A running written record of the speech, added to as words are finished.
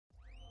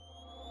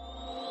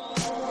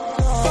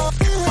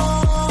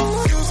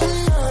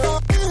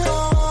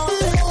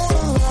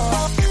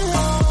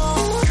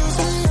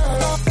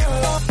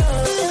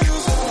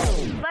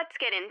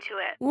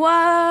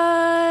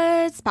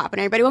What's poppin',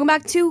 everybody? Welcome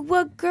back to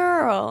A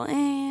Girl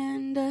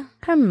and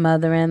Her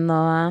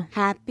mother-in-law.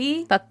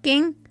 Happy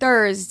Fucking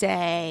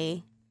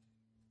Thursday.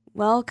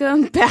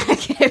 Welcome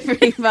back,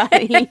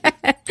 everybody.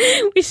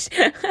 We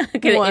should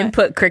gonna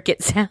input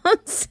cricket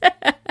sounds.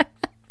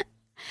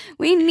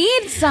 We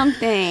need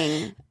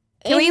something.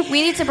 We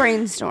need to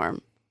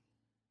brainstorm.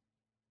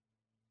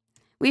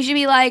 We should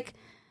be like,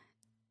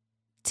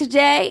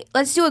 today,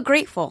 let's do a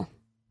grateful.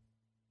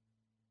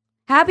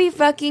 Happy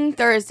fucking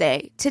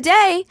Thursday.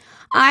 Today,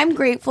 I'm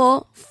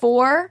grateful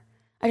for,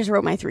 I just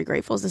wrote my 3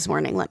 gratefuls this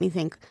morning. Let me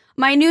think.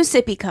 My new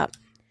sippy cup.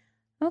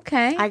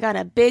 Okay. I got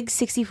a big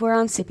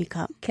 64-ounce sippy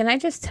cup. Can I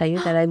just tell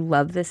you that I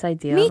love this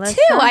idea? Me Alyssa?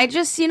 too. I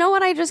just, you know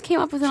what? I just came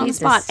up with it on the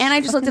spot. And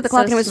I just looked at the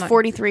clock and it was smart.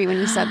 43 when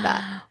you said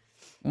that.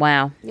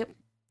 Wow. Yep.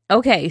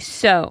 Okay,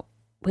 so,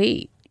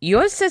 wait.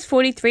 Yours says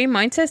 43.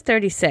 Mine says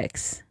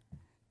 36.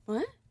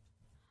 What?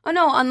 Oh,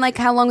 no. On like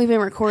how long we've been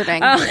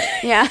recording. Oh.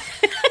 Yeah.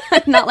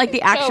 Not like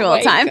the actual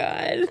time.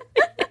 God.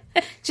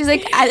 She's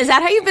like, is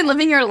that how you've been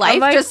living your life?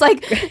 Like, just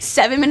like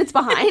 7 minutes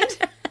behind?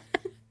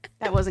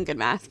 That wasn't good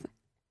math.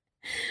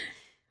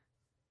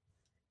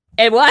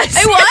 It was.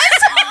 It was?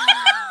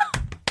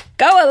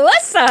 Go,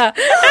 Alyssa.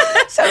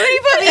 Somebody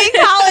put me in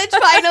college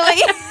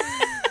finally.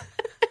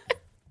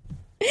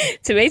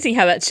 It's amazing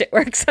how that shit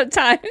works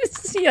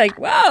sometimes. You're like,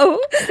 whoa,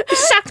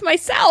 I shocked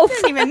myself. I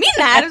didn't even mean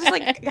that. It was just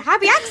like a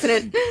happy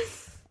accident.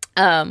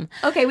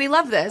 Okay, we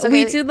love this.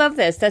 Okay. We do love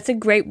this. That's a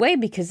great way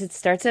because it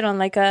starts it on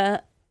like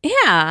a,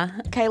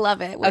 yeah. Okay,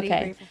 love it. What are you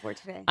grateful for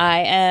today? I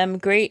am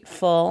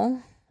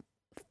grateful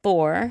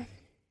for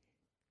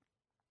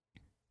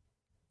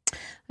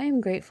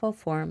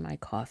my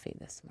coffee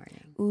this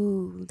morning.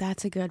 Ooh,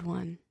 that's a good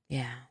one.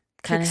 Yeah.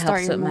 Kind of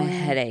helps with my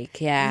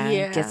headache. Yeah.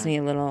 Yeah. Gets me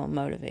a little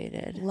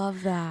motivated.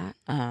 Love that.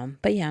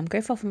 But yeah, I'm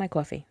grateful for my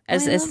coffee.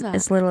 As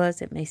little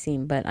as it may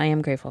seem, but I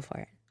am grateful for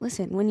it.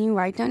 Listen, when you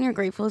write down your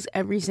gratefuls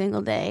every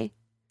single day,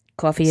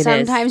 coffee it is.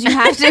 Sometimes you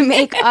have to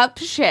make up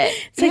shit.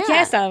 It's like,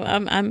 yes,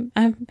 I'm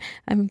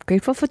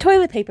grateful for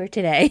toilet paper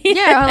today.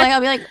 Yeah,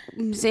 or like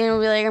Zane will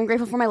be like, I'm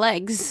grateful for my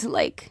legs.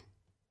 Like,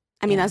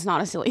 I mean, that's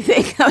not a silly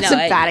thing. That was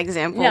a bad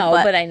example. No,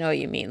 but I know what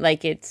you mean.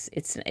 Like, it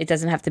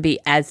doesn't have to be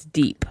as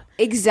deep.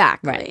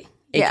 Exactly. Right.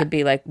 It could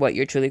be like what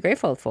you're truly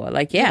grateful for.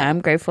 Like,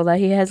 I'm grateful that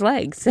he has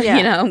legs. Yeah.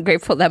 You know, I'm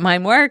grateful that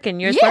mine work and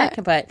yours work.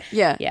 But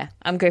yeah,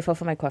 I'm grateful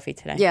for my coffee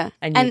today. Yeah.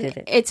 I needed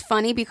it. It's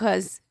funny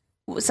because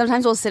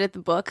sometimes we'll sit at the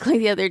book like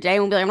the other day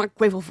and we'll be like, I'm not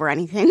grateful for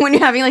anything. When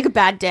you're having like a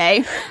bad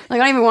day, like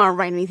I don't even want to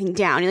write anything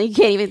down. You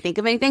can't even think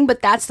of anything.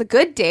 But that's the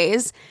good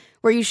days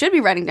where you should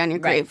be writing down your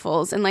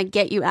gratefuls and like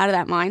get you out of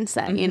that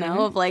mindset, you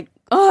know, of like,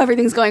 oh,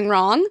 everything's going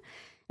wrong.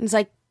 And it's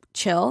like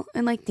chill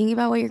and like think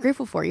about what you're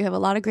grateful for. You have a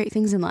lot of great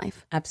things in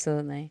life.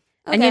 Absolutely.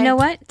 Okay. And you know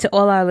what? To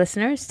all our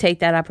listeners, take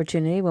that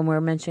opportunity when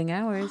we're mentioning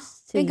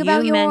ours. Think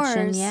about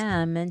yours.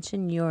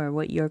 Mention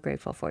what you're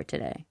grateful for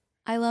today.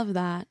 I love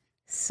that.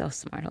 So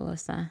smart,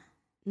 Alyssa.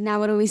 Now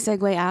what do we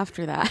segue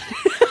after that?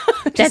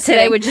 That's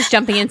it. We're just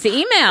jumping into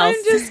emails.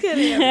 I'm just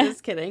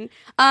kidding.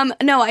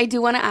 No, I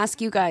do want to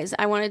ask you guys.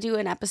 I want to do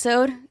an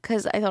episode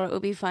because I thought it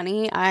would be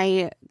funny.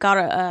 I got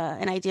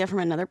an idea from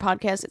another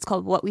podcast. It's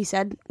called What We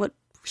Said, What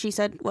She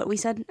Said, What We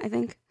Said, I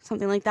think.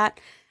 Something like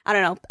that. I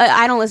don't know.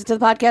 I don't listen to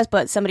the podcast,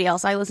 but somebody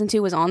else I listened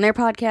to was on their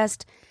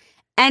podcast.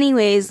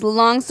 Anyways,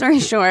 long story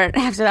short,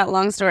 after that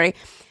long story,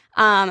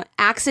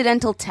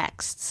 accidental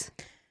texts.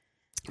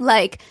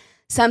 Like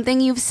something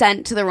you've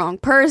sent to the wrong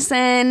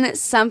person,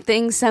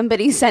 something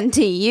somebody sent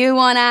to you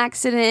on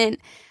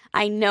accident.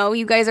 I know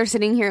you guys are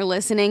sitting here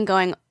listening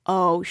going,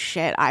 oh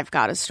shit, I've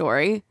got a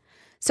story.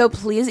 So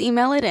please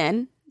email it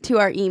in to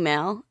our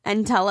email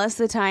and tell us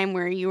the time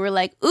where you were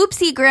like,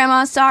 oopsie,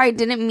 grandma, sorry,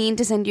 didn't mean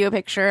to send you a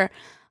picture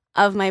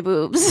of my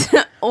boobs.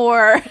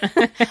 Or,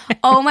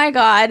 oh my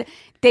God,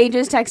 they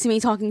just texted me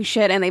talking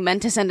shit and they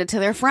meant to send it to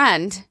their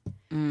friend.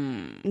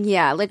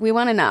 Yeah, like we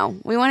want to know.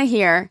 We want to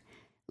hear.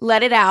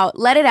 Let it out.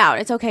 Let it out.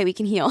 It's okay. We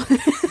can heal.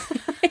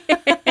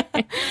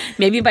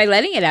 Maybe by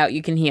letting it out,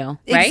 you can heal.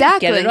 Right?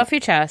 Exactly. Get it off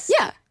your chest.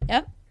 Yeah.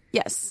 Yep.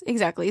 Yes,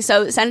 exactly.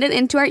 So send it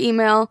into our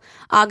email,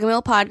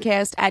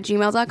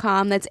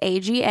 agahmilpodcast@gmail.com. That's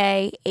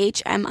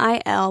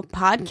AGAHMIL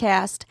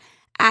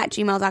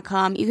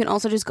podcast@gmail.com. You can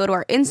also just go to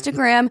our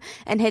Instagram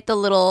and hit the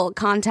little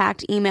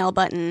contact email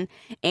button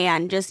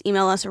and just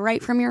email us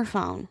right from your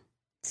phone.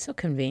 So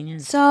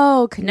convenient.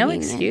 So convenient. No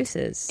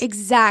excuses.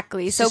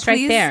 Exactly. It's so just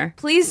please, right there.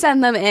 Please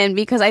send them in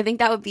because I think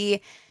that would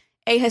be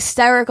a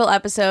hysterical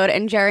episode,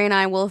 and Jerry and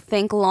I will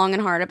think long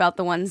and hard about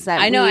the ones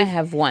that I know I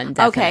have one,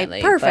 definitely.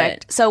 Okay,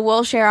 perfect. So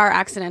we'll share our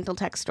accidental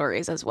text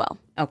stories as well.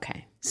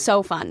 Okay.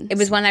 So fun. It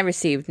was one I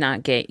received,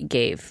 not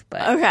gave.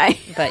 But okay.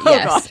 But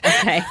yes.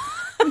 Okay.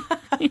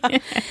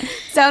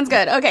 Sounds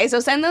good. Okay, so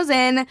send those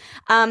in.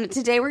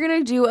 Today we're going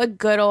to do a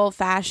good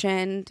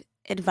old-fashioned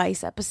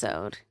advice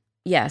episode.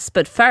 Yes,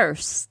 but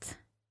first,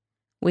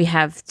 we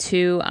have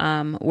 2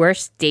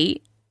 worst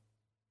date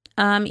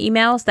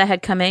emails that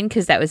had come in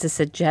because that was a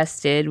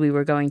suggested we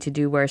were going to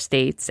do worst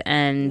dates,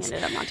 and we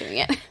ended up not doing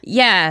it.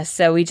 Yeah,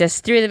 so we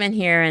just threw them in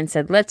here and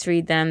said, let's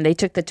read them. They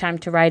took the time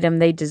to write them.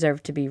 They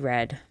deserve to be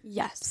read.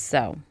 Yes.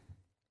 So,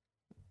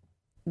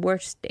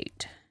 worst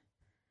date.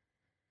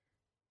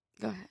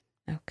 Go ahead.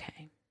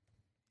 Okay.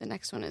 The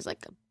next one is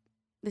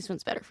this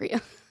one's better for you.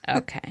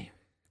 Okay.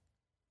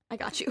 I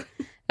got you.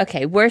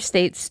 Okay, worst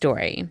date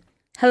story.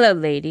 Hello,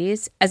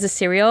 ladies. As a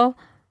serial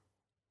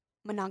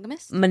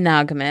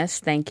monogamous,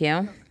 thank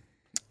you.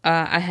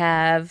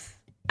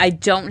 I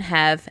don't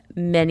have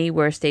many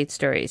worst date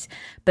stories,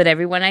 but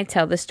everyone I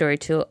tell the story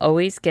to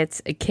always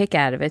gets a kick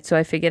out of it, so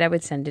I figured I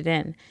would send it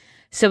in.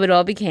 So it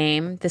all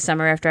became the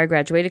summer after I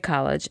graduated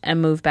college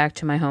and moved back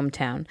to my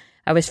hometown.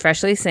 I was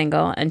freshly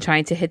single and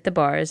trying to hit the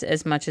bars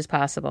as much as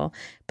possible,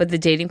 but the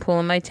dating pool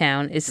in my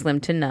town is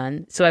slim to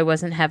none, so I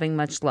wasn't having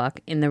much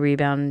luck in the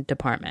rebound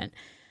department.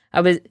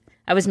 I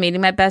was meeting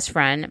my best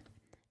friend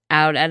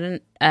out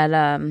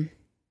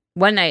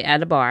one night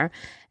at a bar,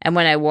 and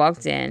when I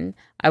walked in,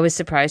 I was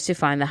surprised to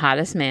find the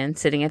hottest man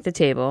sitting at the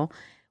table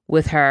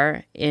with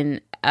her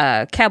in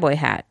a cowboy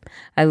hat.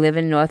 I live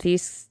on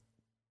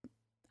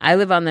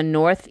the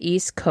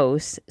northeast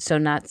coast, so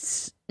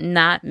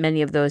not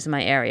many of those in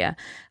my area.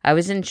 I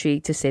was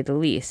intrigued, to say the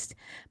least.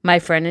 My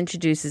friend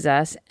introduces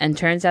us, and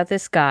turns out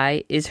this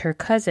guy is her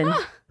cousin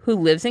who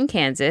lives in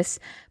Kansas,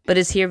 but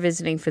is here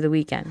visiting for the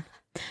weekend.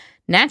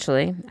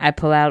 Naturally, I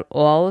pull out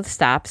all the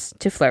stops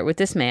to flirt with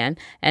this man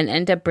and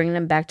end up bringing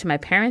him back to my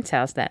parents'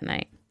 house that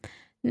night.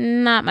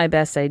 Not my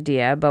best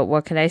idea, but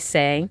what could I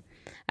say?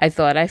 I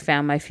thought I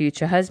found my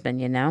future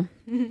husband, you know?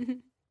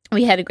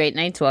 We had a great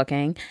night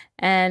talking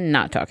and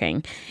not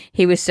talking.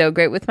 He was so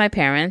great with my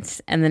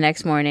parents, and the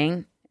next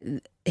morning,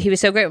 and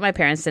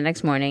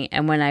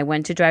when I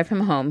went to drive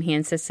him home, he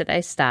insisted I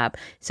stop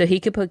so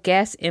he could put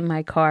gas in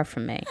my car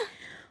for me.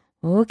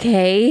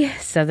 Okay,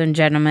 Southern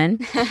gentleman.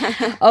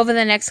 Over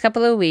the next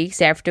couple of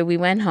weeks after we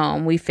went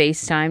home, we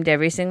FaceTimed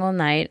every single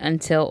night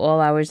until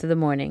all hours of the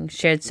morning,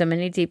 shared so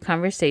many deep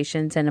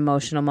conversations and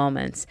emotional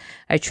moments.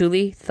 I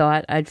truly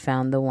thought I'd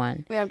found the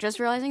one. I'm just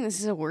realizing this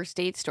is a worst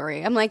date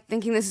story. I'm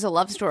thinking this is a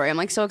love story.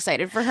 I'm so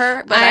excited for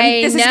her, but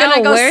this is going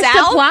to go Where's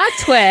south. The plot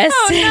twist?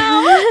 Oh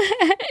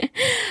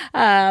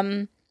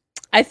no.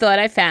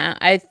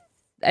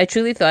 I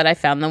truly thought I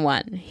found the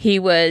one. He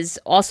was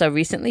also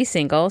recently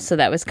single, so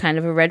that was kind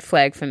of a red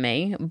flag for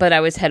me, but I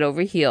was head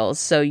over heels,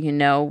 so you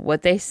know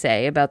what they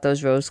say about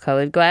those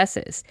rose-colored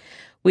glasses.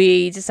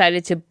 We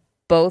decided to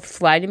both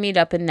fly to meet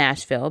up in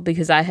Nashville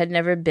because I had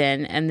never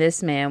been, and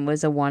this man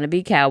was a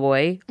wannabe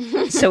cowboy,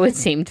 so it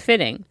seemed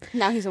fitting.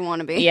 Now he's a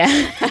wannabe. Yeah.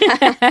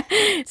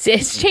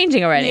 It's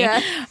changing already.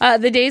 Yeah.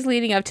 The days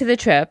leading up to the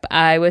trip,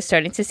 I was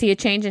starting to see a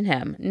change in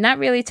him. Not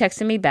really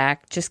texting me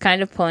back, just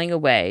kind of pulling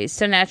away.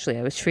 So naturally,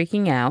 I was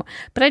freaking out,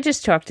 but I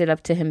just chalked it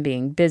up to him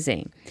being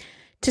busy.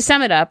 To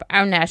sum it up,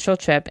 our Nashville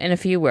trip in a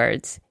few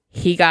words: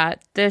 he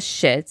got the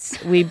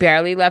shits. We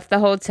barely left the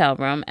hotel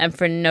room, and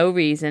for no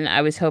reason,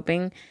 I was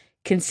hoping,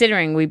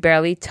 considering we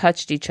barely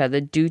touched each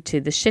other due to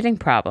the shitting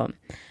problem.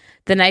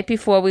 The night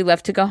before we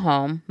left to go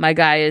home, my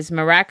guy is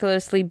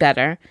miraculously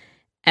better,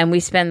 and we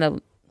spend the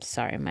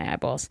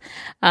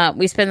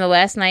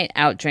last night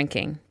out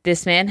drinking.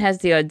 This man has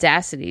the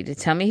audacity to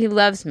tell me he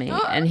loves me,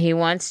 and he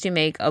wants to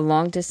make a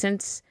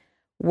long-distance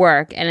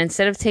work, and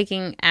instead of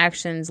taking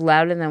actions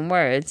louder than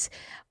words,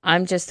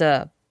 I'm just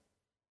a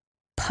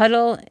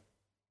puddle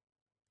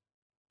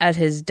at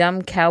his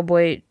dumb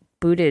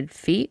cowboy-booted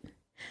feet.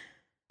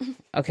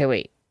 Okay,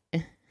 wait.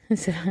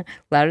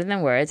 Louder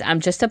than words. I'm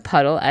just a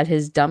puddle at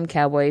his dumb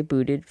cowboy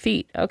booted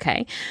feet.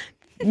 Okay.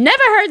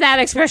 Never heard that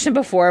expression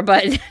before,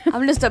 but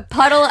I'm just a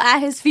puddle at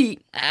his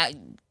feet.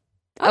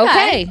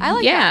 Okay. I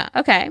like that.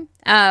 Okay.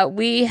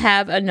 We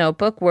have a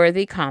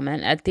notebook-worthy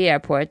comment at the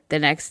airport the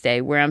next day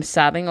where I'm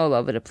sobbing all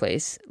over the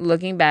place,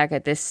 looking back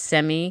at this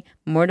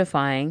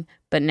semi-mortifying,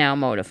 but now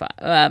I'm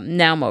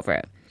over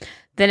it.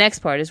 The next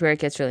part is where it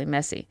gets really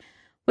messy.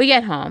 We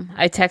get home.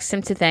 I text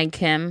him to thank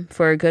him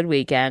for a good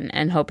weekend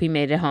and hope he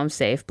made it home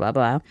safe, blah,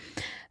 blah.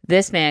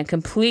 This man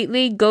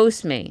completely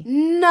ghosts me.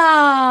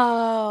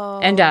 No.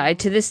 And I,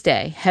 to this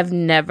day, have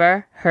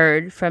never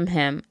heard from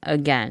him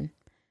again.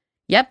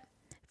 Yep.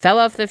 Fell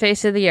off the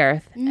face of the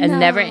earth and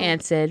never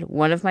answered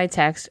one of my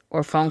texts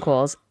or phone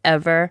calls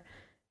ever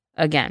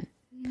again.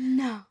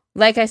 No.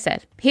 Like I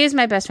said, he is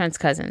my best friend's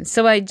cousin,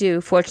 so I do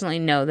fortunately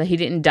know that he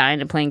didn't die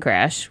in a plane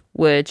crash,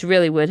 which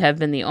really would have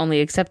been the only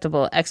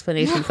acceptable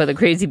explanation for the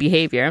crazy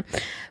behavior.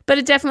 But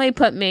it definitely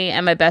put me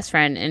and my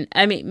friend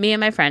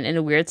in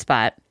a weird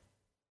spot.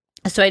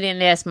 So I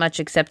didn't ask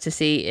much except to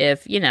see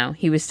if,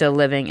 he was still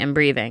living and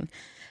breathing.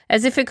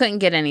 As if it couldn't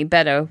get any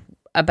better,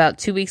 about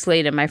 2 weeks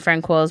later, my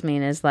friend calls me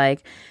and is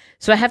like,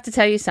 so I have to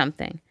tell you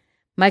something.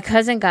 My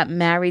cousin got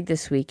married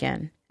this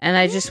weekend, and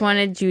I just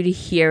wanted you to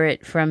hear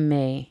it from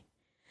me.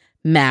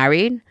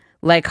 Married?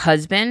 Like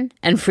husband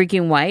and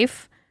freaking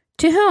wife?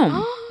 To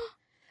whom?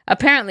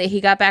 Apparently,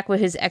 he got back with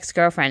his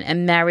ex-girlfriend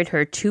and married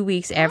her 2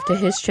 weeks after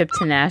his trip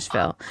to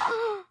Nashville.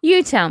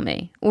 You tell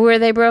me, were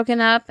they broken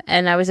up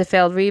and I was a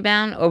failed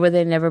rebound, or were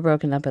they never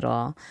broken up at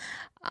all?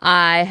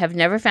 I have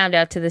never found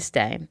out to this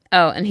day.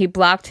 Oh, and he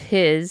blocked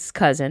his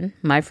cousin,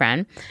 my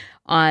friend,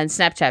 on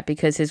Snapchat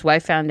because his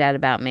wife found out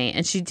about me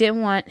and she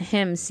didn't want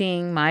him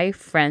seeing my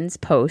friend's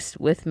posts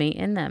with me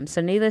in them.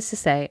 So needless to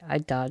say, I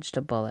dodged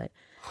a bullet.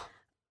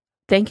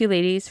 Thank you,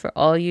 ladies, for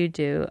all you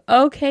do.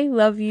 Okay,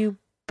 love you.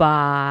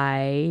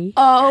 Bye.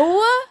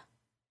 Oh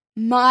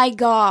my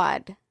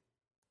God.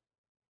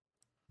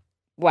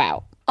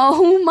 Wow.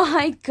 Oh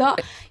my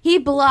God. He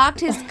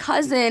blocked his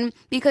cousin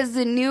because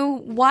the new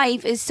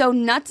wife is so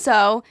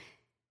nutso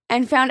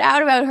and found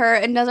out about her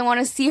and doesn't want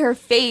to see her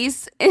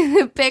face in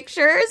the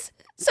pictures.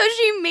 So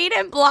she made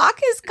him block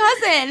his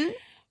cousin.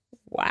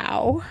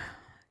 Wow.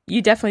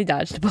 You definitely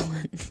dodged a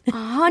bullet.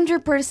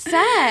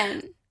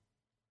 100%.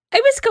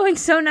 It was going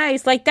so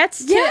nice. Like,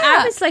 that's too, Yeah.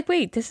 I was like,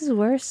 wait, this is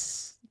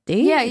worse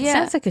date? Yeah, It yeah.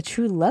 sounds like a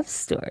true love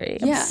story.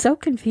 I'm Yeah. so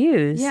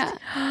confused. Yeah.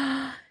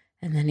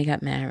 And then he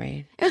got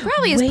married. It was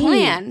probably his Wait.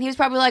 plan. He was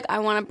probably like, I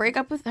want to break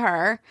up with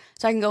her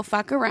so I can go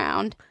fuck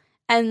around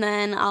and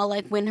then I'll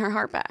like win her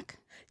heart back.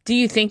 Do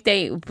you think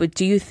they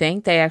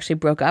actually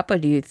broke up, or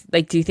do you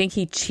think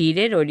he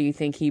cheated, or do you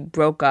think he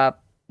broke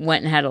up,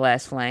 went and had a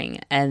last fling,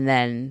 and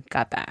then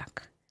got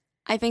back?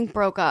 I think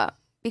broke up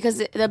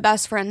because the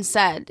best friend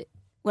said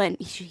when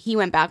he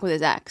went back with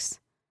his ex.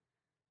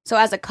 So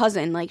as a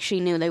cousin, like she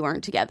knew they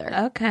weren't together.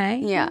 Okay.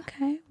 Yeah.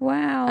 Okay.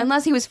 Wow.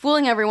 Unless he was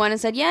fooling everyone and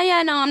said,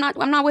 yeah, no, I'm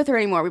not with her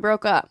anymore. We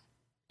broke up.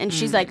 And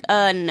she's like,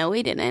 no,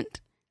 we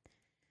didn't.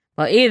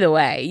 Well, either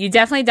way, you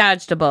definitely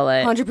dodged a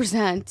bullet.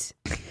 100%.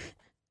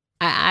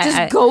 I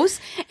Just ghost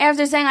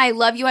after saying I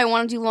love you, I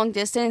want to do long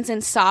distance,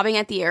 and sobbing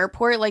at the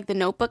airport like the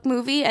Notebook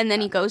movie, and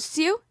then he ghosts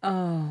you.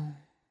 Oh,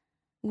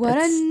 What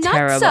that's a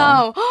terrible.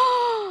 nutso!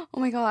 Oh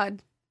my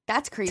God,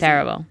 that's crazy.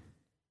 terrible.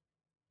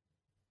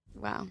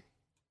 Wow.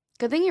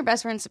 Good thing your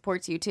best friend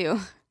supports you too.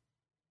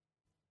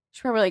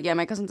 She's probably like, yeah,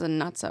 my cousin's a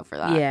nutso for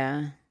that.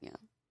 Yeah.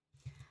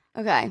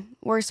 Okay,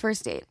 worst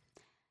first date.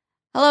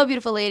 Hello,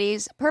 beautiful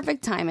ladies.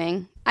 Perfect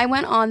timing. I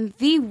went on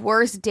the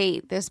worst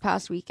date this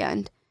past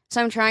weekend,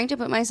 so I'm trying to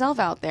put myself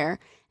out there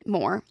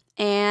more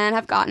and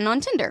have gotten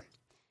on Tinder.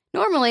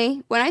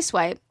 Normally, when I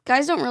swipe,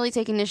 guys don't really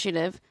take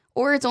initiative,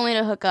 or it's only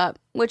to hook up,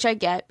 which I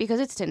get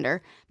because it's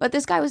Tinder, but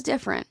this guy was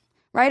different.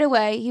 Right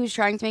away, he was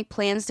trying to make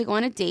plans to go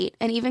on a date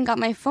and even got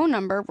my phone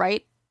number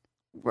right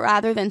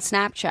rather than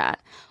Snapchat.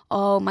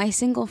 Oh, my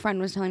single friend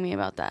was telling me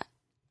about that.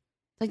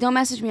 Like, don't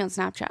message me on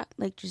Snapchat.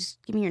 Like, just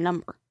give me your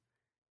number.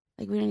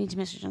 Like, we don't need to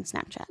message on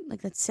Snapchat.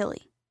 Like, that's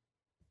silly.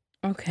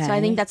 Okay. So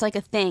I think that's like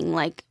a thing,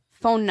 like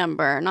phone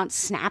number, not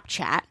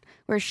Snapchat,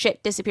 where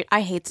shit disappeared.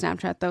 I hate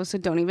Snapchat though, so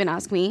don't even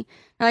ask me.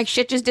 Like,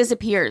 shit just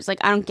disappears. Like,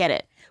 I don't get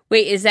it.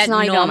 Wait, is that It's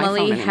not even on my phone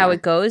normally how anymore.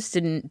 it goes?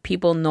 Didn't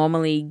people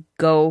normally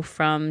go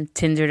from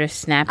Tinder to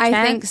Snapchat?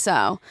 I think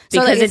so.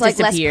 Because so like, it it's like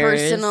less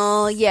disappears.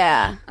 personal.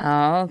 Yeah.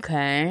 Oh,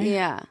 okay.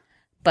 Yeah.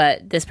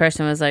 But this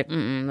person was like,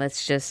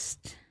 let's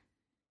just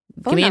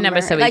Phone give me a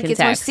number so we like, can it's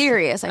text. more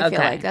serious, I feel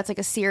Okay. like. That's like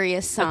a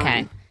serious sign.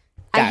 Okay.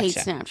 I hate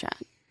Gotcha.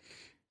 Snapchat.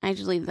 I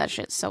just deleted that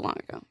shit so long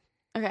ago.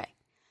 Okay.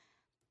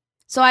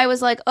 So I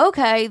was like,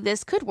 okay,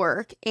 this could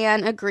work,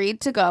 and agreed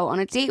to go on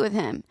a date with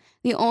him.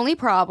 The only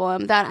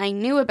problem that I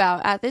knew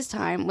about at this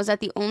time was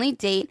that the only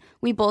date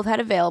we both had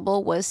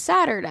available was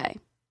Saturday.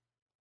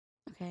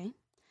 Okay.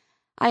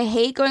 I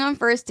hate going on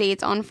first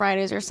dates on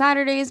Fridays or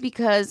Saturdays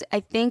because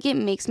I think it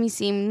makes me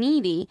seem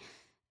needy,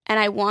 and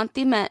I want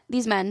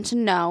these men to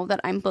know that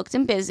I'm booked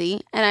and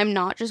busy and I'm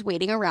not just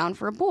waiting around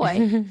for a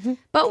boy.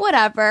 But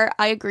whatever,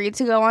 I agreed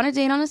to go on a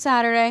date on a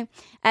Saturday,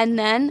 and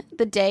then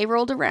the day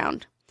rolled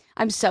around.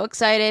 I'm so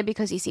excited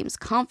because he seems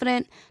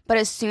confident, but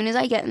as soon as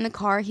I get in the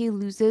car, he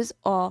loses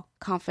all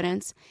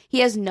confidence. He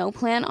has no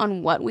plan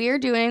on what we are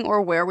doing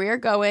or where we are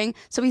going,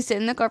 so we sit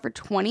in the car for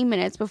 20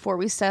 minutes before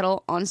we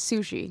settle on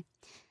sushi.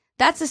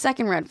 That's the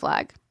second red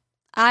flag.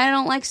 I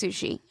don't like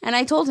sushi, and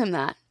I told him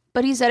that,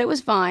 but he said it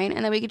was fine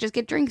and that we could just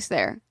get drinks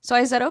there. So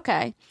I said,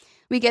 okay.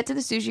 We get to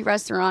the sushi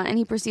restaurant, and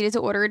he proceeded to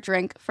order a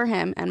drink for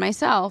him and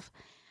myself.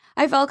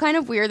 I felt kind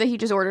of weird that he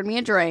just ordered me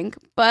a drink,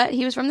 but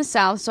he was from the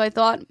South, so I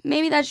thought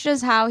maybe that's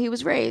just how he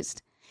was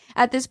raised.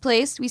 At this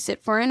place, we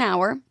sit for an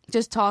hour,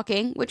 just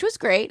talking, which was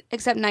great,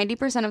 except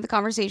 90% of the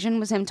conversation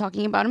was him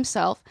talking about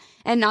himself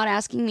and not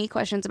asking me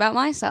questions about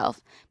myself.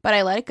 But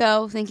I let it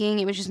go, thinking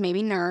it was just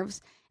maybe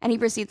nerves, and he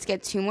proceeds to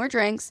get 2 more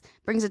drinks,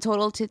 brings his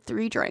total to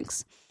 3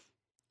 drinks,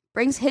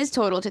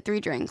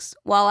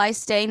 while I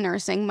stay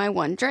nursing my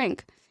 1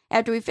 drink.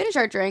 After we finish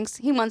our drinks,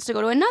 he wants to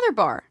go to another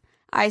bar.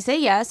 I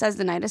say yes, as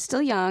the night is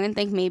still young, and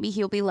think maybe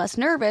he'll be less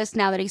nervous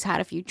now that he's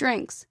had a few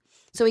drinks.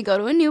 So we go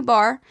to a new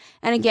bar,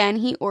 and again,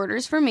 he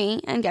orders for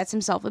me and gets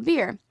himself a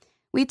beer.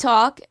 We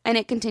talk, and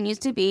it continues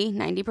to be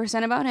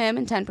 90% about him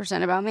and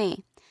 10% about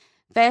me.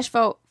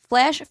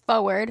 Flash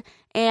forward,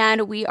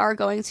 and we are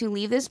going to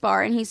leave this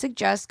bar, and he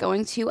suggests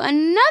going to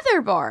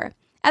another bar.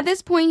 At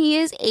this point, he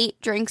is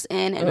 8 drinks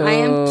in, and I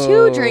am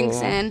 2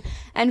 drinks in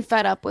and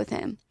fed up with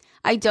him.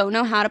 I don't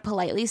know how to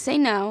politely say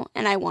no,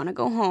 and I want to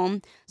go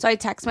home, so I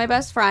text my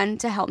best friend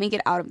to help me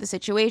get out of the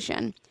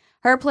situation.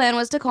 Her plan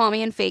was to call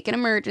me and fake an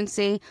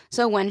emergency,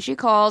 so when she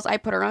calls, I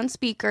put her on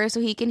speaker so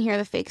he can hear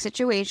the fake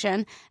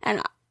situation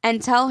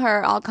and tell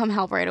her I'll come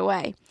help right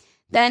away.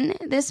 Then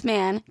this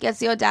man gets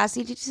the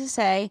audacity to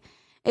say,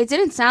 it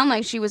didn't sound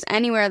like she was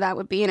anywhere that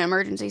would be an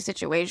emergency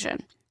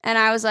situation. And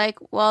I was like,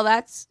 well,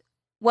 that's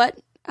what?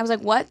 I was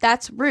like, what?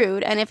 That's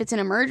rude. And if it's an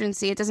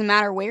emergency, it doesn't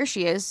matter where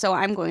she is, so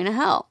I'm going to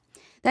help.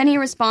 Then he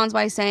responds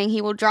by saying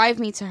he will drive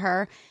me to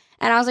her.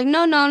 And I was like,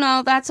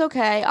 no, that's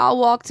okay. I'll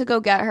walk to go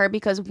get her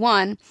because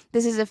 1,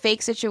 this is a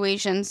fake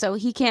situation, so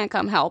he can't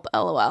come help,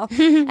 LOL.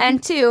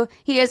 And 2,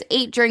 he has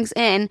 8 drinks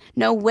in.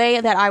 No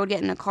way that I would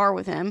get in a car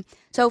with him.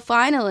 So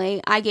finally,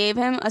 I gave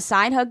him a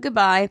side hug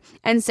goodbye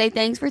and say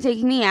thanks for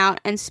taking me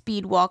out and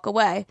speed walk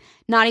away.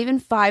 Not even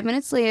 5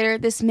 minutes later,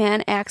 this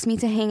man asks me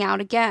to hang out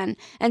again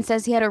and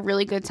says he had a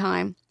really good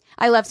time.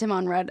 I left him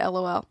on red,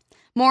 LOL.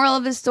 Moral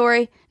of the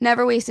story,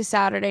 never waste a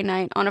Saturday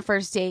night on a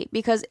first date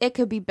because it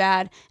could be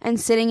bad and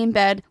sitting in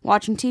bed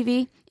watching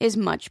TV is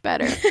much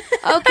better.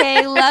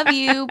 Okay, love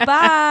you.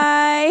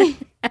 Bye.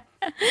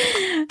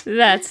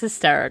 That's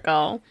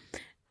hysterical.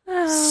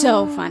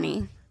 So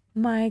funny.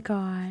 My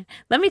God.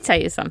 Let me tell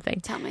you something.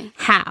 Tell me.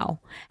 How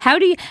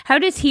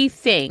does he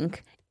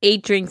think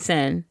 8 drinks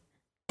in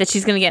that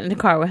she's going to get in the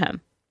car with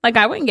him? Like,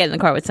 I wouldn't get in the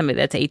car with somebody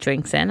that's 8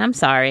 drinks in. I'm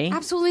sorry.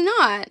 Absolutely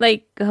not.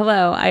 Like,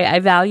 hello, I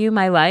value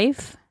my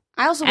life.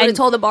 I also would have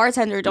told the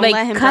bartender, don't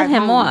let him cut drive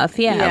him home. off.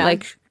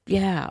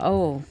 Yeah,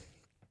 oh.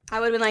 I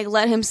would have been like,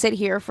 let him sit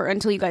here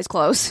until you guys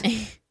close.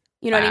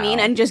 You know what I mean?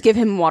 And just give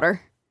him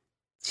water.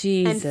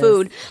 Jesus. And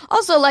food.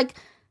 Also, like,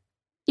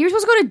 you were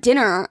supposed to go to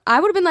dinner. I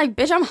would have been like,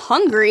 bitch, I'm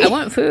hungry. I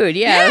want food,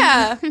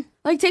 yeah. Yeah.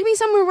 Like, take me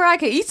somewhere where I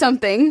could eat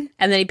something.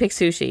 And then he picked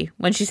sushi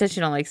when she said she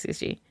don't like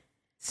sushi.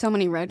 So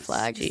many red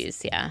flags.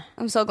 Jeez, yeah.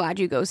 I'm so glad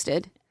you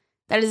ghosted.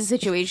 That is a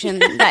situation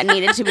that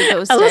needed to be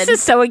ghosted.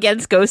 Alyssa's so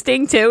against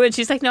ghosting too, and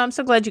she's like, "No, I'm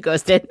so glad you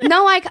ghosted."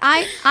 No, like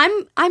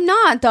I'm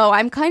not though.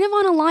 I'm kind of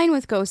on a line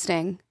with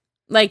ghosting.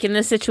 Like in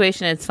this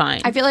situation, it's fine.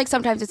 I feel like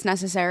sometimes it's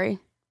necessary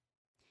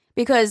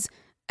because,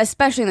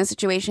 especially in this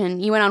situation,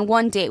 you went on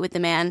one date with the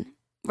man,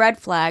 red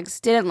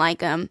flags, didn't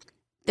like him.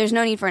 There's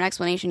no need for an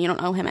explanation. You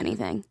don't owe him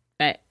anything.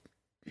 Right.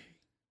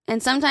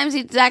 And sometimes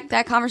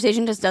that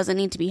conversation just doesn't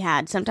need to be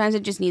had. Sometimes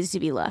it just needs to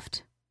be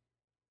left.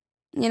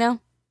 You know?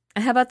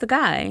 How about the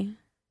guy?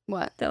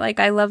 What? They're like,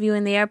 I love you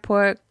in the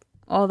airport,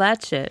 all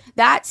that shit.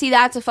 That's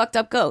a fucked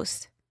up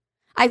ghost.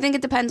 I think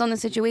it depends on the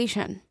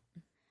situation.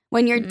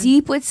 When you're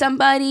deep with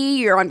somebody,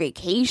 you're on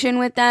vacation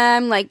with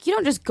them, like, you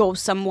don't just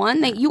ghost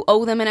someone. That you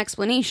owe them an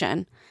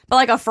explanation. But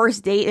like a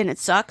first date and it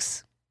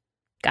sucks.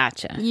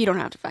 Gotcha. You don't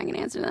have to fucking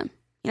answer them.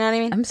 You know what I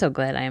mean? I'm so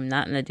glad I am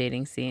not in the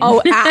dating scene.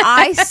 Oh,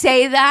 I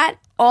say that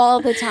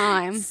all the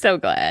time. So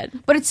glad.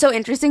 But it's so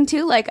interesting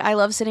too. Like, I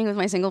love sitting with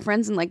my single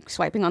friends and like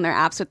swiping on their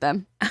apps with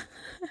them.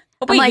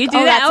 Oh, wait, like, you do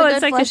that? that's a Oh, good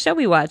it's like the flesh- show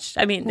we watched.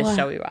 I mean, the What?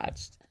 show we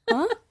watched.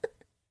 Huh?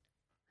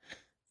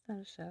 It's not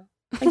a show.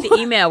 Like the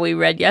email we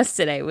read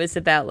yesterday was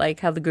about like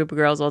how the group of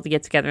girls all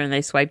get together and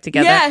they swipe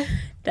together. Yeah.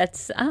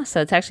 That's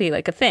so it's actually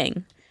like a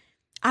thing.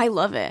 I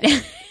love it.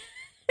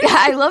 Yeah,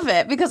 I love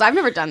it because I've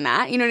never done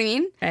that. You know what I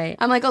mean? Right.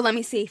 I'm like, oh, let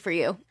me see for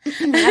you.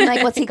 I'm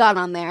like, what's he got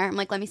on there? I'm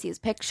like, let me see his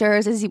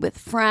pictures. Is he with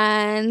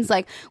friends?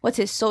 Like, what's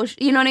his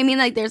social? You know what I mean?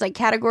 Like, there's like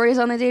categories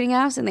on the dating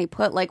apps, and they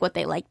put like what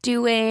they like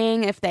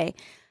doing, if they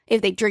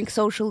drink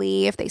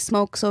socially, if they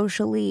smoke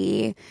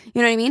socially.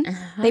 You know what I mean?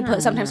 They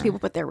put sometimes people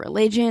put their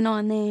religion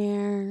on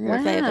there, or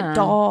if they have Wow. a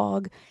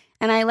dog.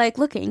 And I like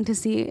looking to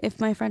see if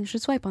my friend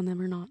should swipe on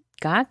them or not.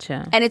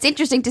 Gotcha. And it's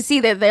interesting to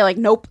see that they're like,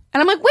 nope. And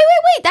I'm like, wait,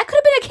 that could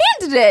have been a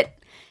candidate.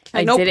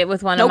 I Nope. did it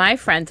with one of my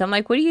friends. I'm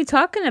like, what are you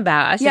talking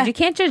about? I said, Yeah. you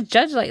can't just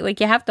judge like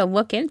you have to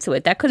look into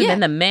it. That could have Yeah. been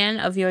the man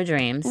of your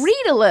dreams.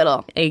 Read a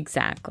little.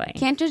 Exactly.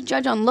 Can't just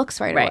judge on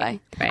looks right Right, away.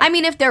 right. I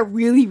mean, if they're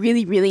really,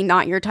 really, really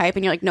not your type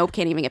and you're like, nope,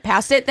 can't even get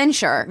past it, then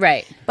sure.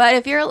 Right. But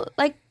if you're like,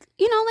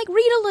 like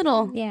read a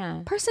little.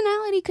 Yeah.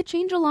 Personality could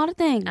change a lot of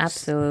things.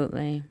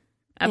 Absolutely.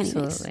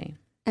 Absolutely.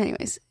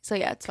 Anyways, so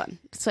yeah, it's fun.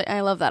 So I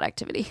love that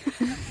activity.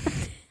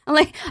 I'm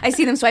like, I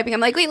see them swiping. I'm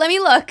like, wait, let me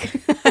look.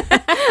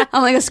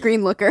 I'm like a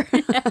screen looker.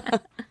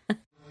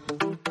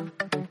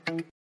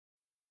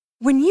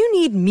 When you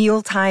need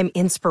mealtime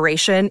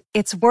inspiration,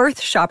 it's worth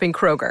shopping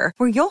Kroger,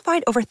 where you'll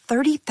find over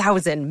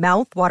 30,000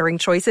 mouth-watering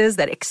choices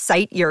that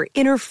excite your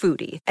inner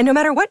foodie. And no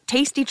matter what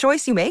tasty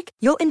choice you make,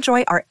 you'll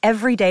enjoy our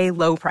everyday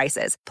low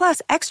prices,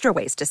 plus extra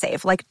ways to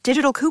save, like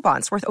digital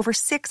coupons worth over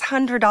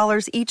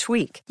 $600 each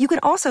week. You can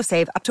also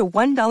save up to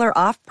 $1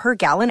 off per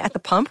gallon at the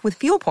pump with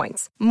fuel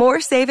points.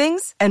 More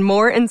savings and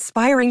more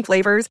inspiring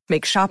flavors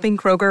make shopping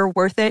Kroger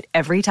worth it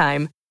every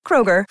time.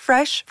 Kroger,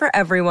 fresh for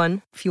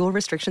everyone. Fuel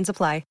restrictions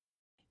apply.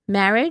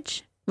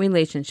 Marriage,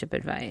 relationship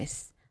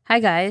advice. Hi,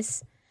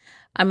 guys.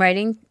 I'm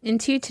writing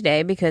into you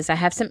today because I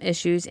have some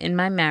issues in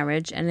my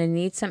marriage and I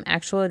need some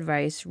actual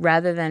advice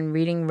rather than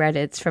reading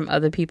Reddits from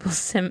other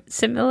people's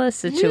similar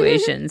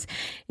situations.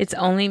 It's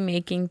only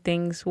making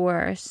things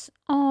worse.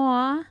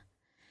 Aww.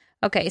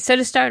 Okay, so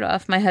to start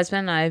off, my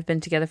husband and I have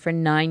been together for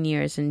 9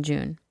 years in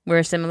June. We're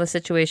a similar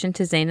situation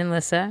to Zane and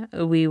Lissa.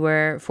 We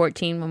were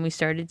 14 when we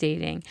started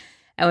dating.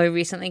 and we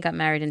recently got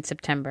married in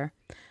September.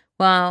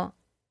 Well,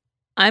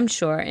 I'm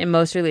sure in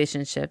most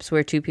relationships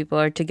where two people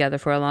are together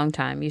for a long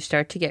time, you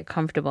start to get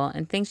comfortable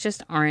and things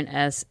just aren't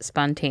as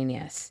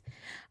spontaneous.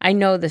 I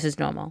know this is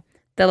normal.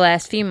 The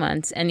last few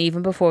months, and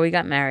even before we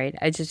got married,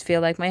 I just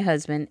feel like my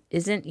husband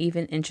isn't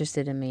even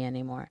interested in me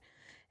anymore.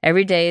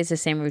 Every day is the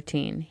same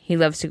routine. He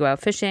loves to go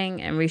out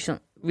fishing and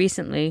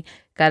recently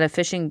got a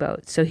fishing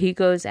boat, so he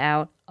goes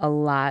out a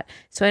lot,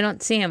 so I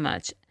don't see him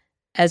much,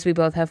 as we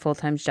both have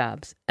full-time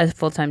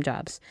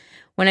jobs.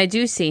 When I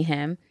do see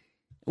him,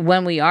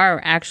 when we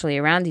are actually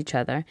around each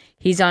other,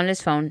 he's on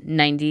his phone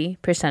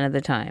 90% of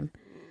the time.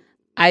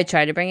 I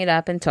try to bring it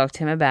up and talk to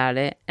him about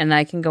it, and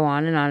I can go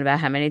on and on about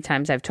how many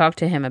times I've talked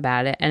to him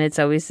about it, and it's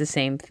always the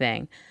same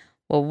thing.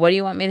 Well, what do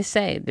you want me to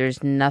say?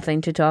 There's nothing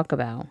to talk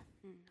about.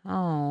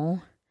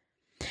 Oh.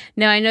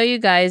 Now, I know you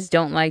guys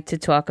don't like to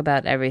talk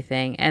about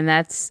everything, and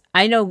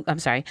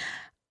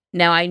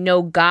Now, I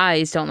know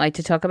guys don't like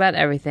to talk about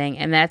everything,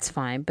 and that's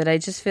fine, but I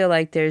just feel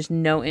like there's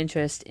no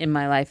interest in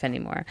my life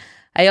anymore.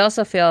 I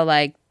also feel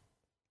like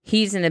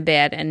he's in a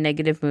bad and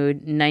negative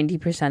mood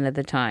 90% of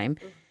the time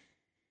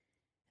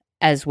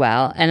as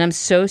well, and I'm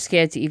so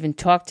scared to even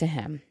talk to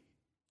him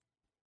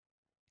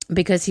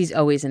because he's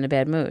always in a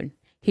bad mood.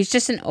 He's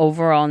just an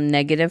overall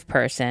negative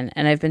person,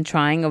 and I've been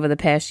trying over the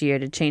past year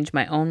to change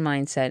my own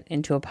mindset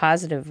into a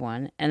positive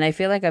one, and I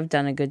feel like I've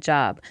done a good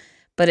job.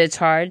 But it's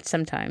hard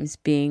sometimes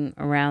being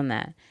around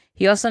that.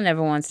 He also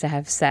never wants to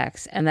have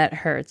sex, and that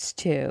hurts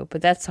too.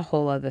 But that's a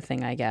whole other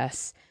thing, I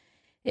guess.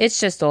 It's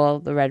just all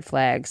the red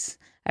flags.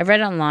 I've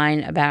read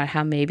online about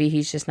how maybe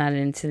he's just not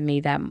into me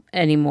that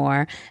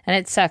anymore, and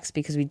it sucks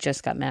because we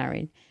just got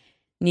married.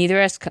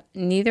 Neither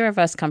of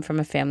us come from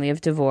a family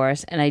of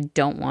divorce, and I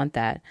don't want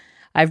that.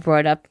 I've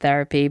brought up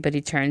therapy, but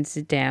he turns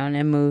it down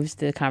and moves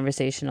the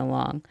conversation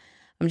along.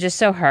 I'm just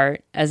so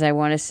hurt as I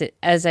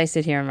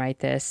sit here and write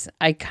this.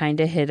 I kind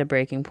of hit a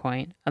breaking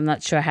point. I'm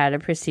not sure how to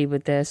proceed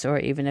with this or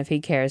even if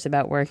he cares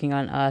about working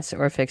on us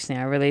or fixing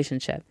our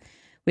relationship.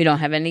 We don't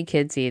have any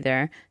kids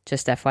either,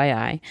 just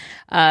FYI.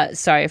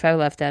 Sorry if I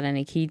left out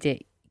any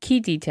key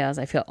details.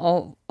 I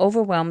feel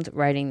overwhelmed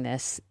writing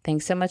this.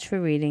 Thanks so much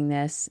for reading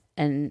this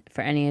and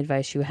for any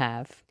advice you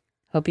have.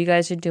 Hope you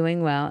guys are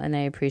doing well, and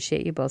I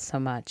appreciate you both so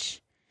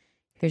much.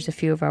 Here's a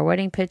few of our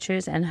wedding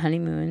pictures and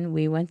honeymoon.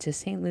 We went to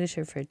St.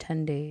 Lucia for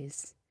 10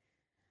 days.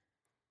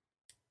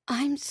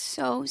 I'm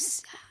so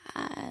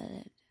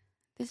sad.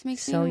 This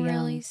makes me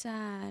really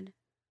sad.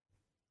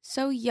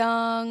 So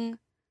young.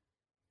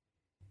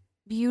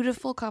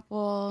 Beautiful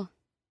couple.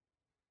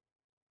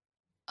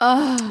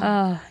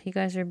 Oh, you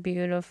guys are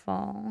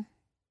beautiful.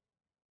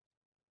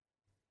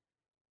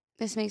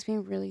 This makes me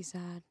really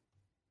sad.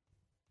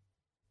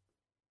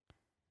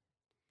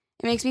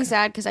 It makes me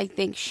sad because I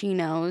think she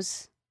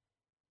knows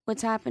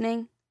what's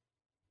happening.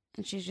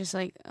 And she's just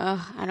like,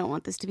 I don't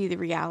want this to be the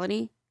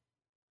reality.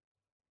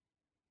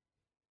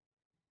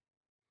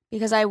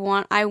 Because I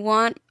want,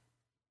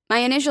 my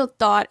initial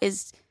thought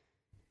is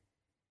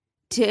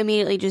to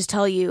immediately just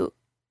tell you,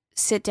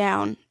 sit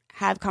down,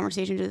 have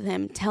conversations with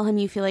him, tell him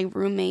you feel like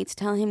roommates,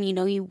 tell him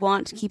you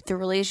want to keep the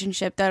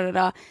relationship,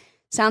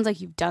 Sounds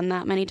like you've done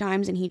that many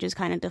times, and he just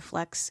kind of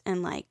deflects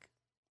and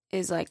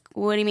is like,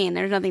 what do you mean?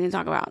 There's nothing to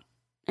talk about.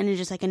 And is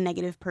just like a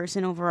negative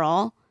person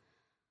overall.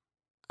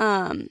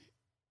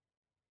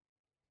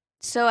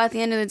 So at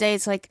the end of the day,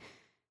 it's like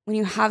when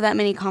you have that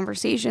many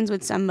conversations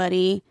with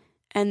somebody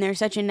and they're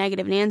such a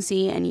negative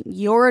Nancy and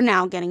you're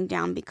now getting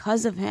down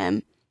because of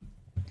him,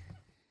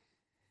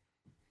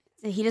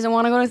 he doesn't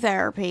want to go to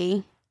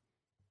therapy.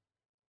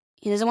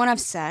 He doesn't want to have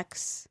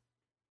sex.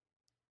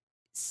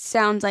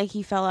 Sounds like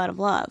he fell out of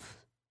love.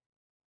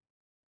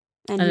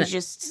 And he's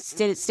just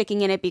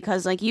sticking in it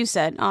because, like you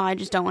said, I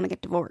just don't want to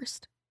get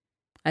divorced.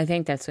 I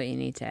think that's what you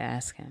need to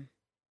ask him.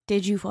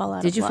 Did you fall out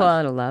of love? Did you fall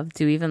out of love?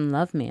 Do you even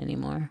love me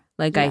anymore?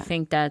 Yeah. I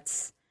think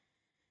that's...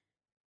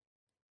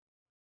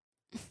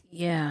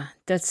 Yeah,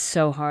 that's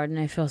so hard, and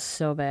I feel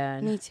so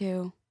bad. Me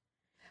too.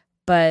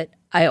 But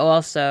I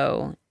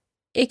also...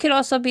 It could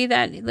also be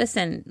that,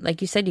 listen,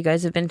 like you said, you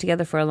guys have been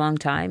together for a long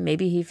time.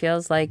 Maybe he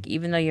feels like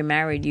even though you're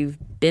married, you've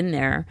been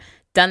there,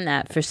 done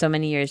that for so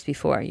many years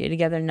before. You're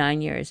together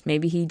 9 years.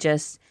 Maybe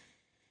he's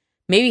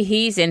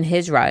in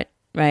his rut,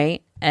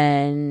 right?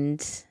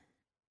 And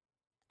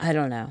I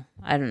don't know.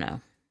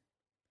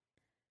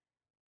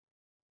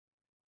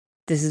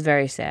 This is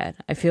very sad.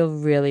 I feel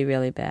really,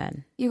 really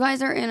bad. You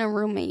guys are in a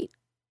roommate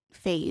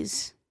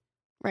phase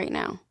right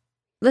now.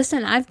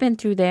 Listen, I've been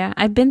through there.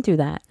 I've been through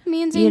that.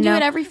 Me and Zane do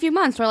it every few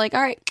months. We're like,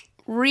 all right,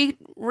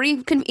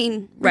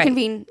 reconvene.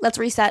 Right. Let's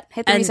reset.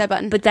 Hit the reset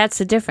button. But that's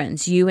the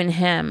difference. You and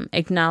him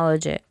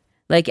acknowledge it.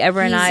 Like Ever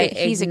and I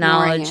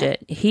acknowledge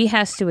it. He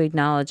has to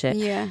acknowledge it.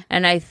 Yeah.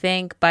 And I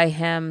think by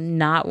him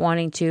not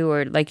wanting to,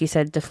 or like you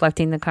said,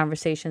 deflecting the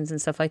conversations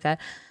and stuff like that,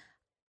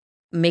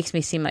 makes me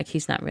seem like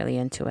he's not really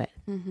into it.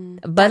 Mm-hmm.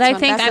 But that's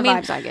the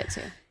vibes I get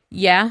too.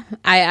 Yeah,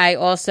 I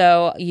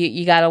also,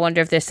 you got to wonder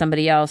if there's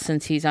somebody else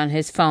since he's on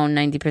his phone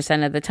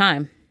 90% of the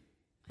time.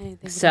 I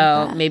didn't think so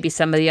about that. Maybe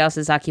somebody else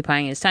is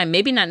occupying his time.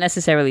 Maybe not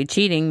necessarily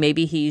cheating.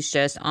 Maybe he's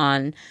just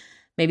on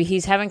Maybe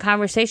he's having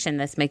conversation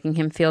that's making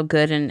him feel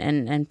good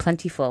and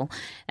plentiful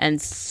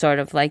and sort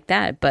of like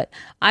that. But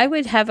I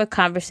would have a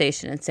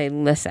conversation and say,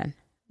 listen,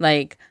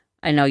 like,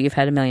 I know you've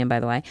had a million, by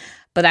the way,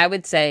 but I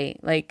would say,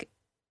 like,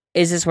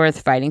 is this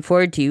worth fighting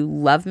for? Do you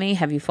love me?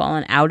 Have you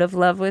fallen out of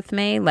love with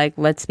me? Like,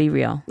 let's be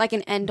real. Like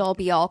an end-all,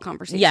 be-all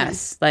conversation.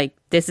 Yes. Like,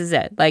 this is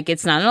it. Like,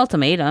 it's not an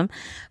ultimatum,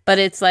 but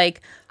it's like...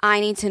 I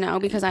need to know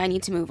because I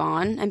need to move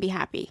on and be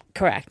happy.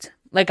 Correct.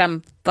 Like,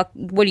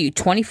 what are you,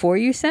 24,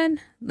 you said?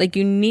 Like,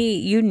 you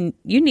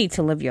need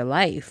to live your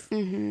life.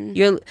 Mm-hmm.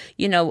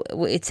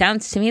 It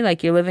sounds to me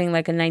like you're living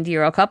like a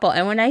 90-year-old couple.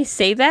 And when I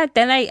say that,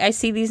 then I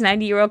see these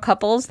 90-year-old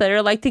couples that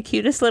are like the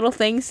cutest little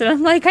things. And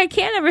I'm like, I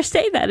can't ever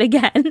say that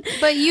again.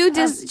 But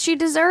she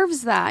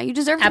deserves that. You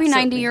deserve to be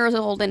 90 years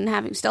old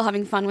and still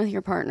having fun with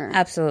your partner.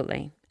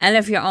 Absolutely. And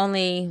if you're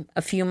only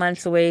a few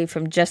months away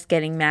from just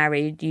getting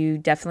married, you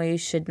definitely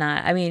should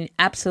not. I mean,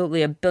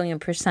 absolutely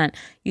 1,000,000,000%.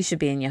 You should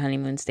be in your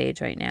honeymoon stage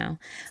right now.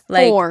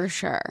 Like, for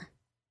sure.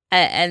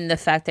 And the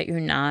fact that you're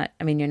not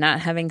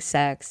having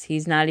sex.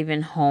 He's not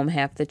even home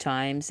half the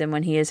times. And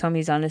when he is home,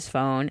 he's on his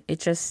phone. It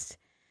just...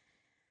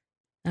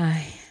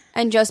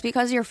 And just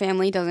because your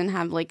family doesn't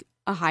have like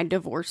a high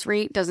divorce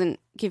rate doesn't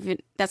give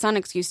it... That's not an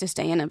excuse to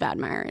stay in a bad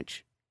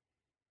marriage.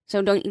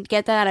 So don't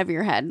get that out of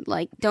your head.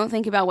 Like, don't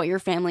think about what your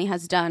family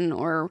has done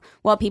or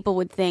what people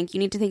would think.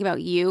 You need to think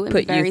about you and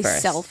be very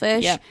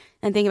selfish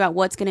and think about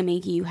what's going to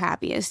make you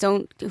happiest.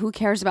 Who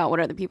cares about what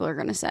other people are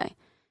going to say?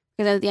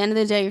 Because at the end of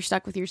the day, you're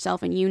stuck with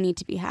yourself and you need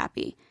to be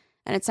happy.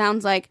 And it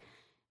sounds like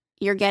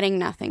you're getting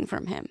nothing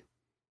from him.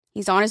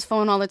 He's on his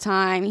phone all the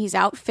time. He's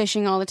out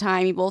fishing all the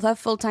time. You both have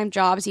full-time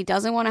jobs. He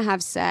doesn't want to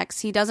have sex.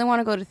 He doesn't want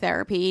to go to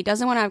therapy. He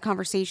doesn't want to have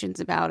conversations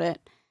about it.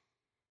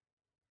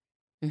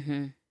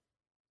 Mm-hmm.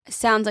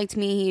 Sounds like to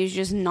me he's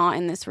just not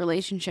in this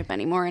relationship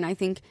anymore, and I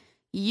think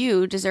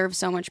you deserve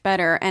so much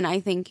better, and I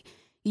think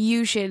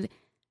you should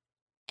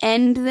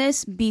end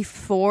this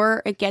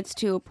before it gets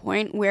to a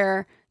point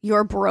where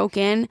you're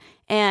broken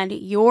and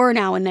you're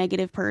now a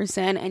negative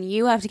person and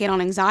you have to get on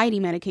anxiety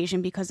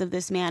medication because of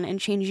this man and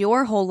change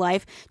your whole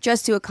life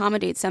just to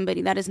accommodate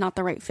somebody that is not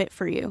the right fit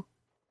for you.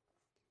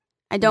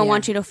 I don't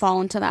want you to fall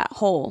into that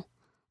hole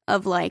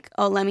of like,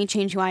 oh, let me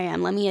change who I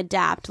am. Let me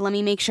adapt. Let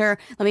me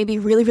be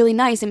really, really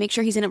nice and make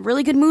sure he's in a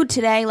really good mood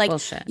today. Like,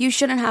 bullshit. You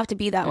shouldn't have to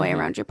be that way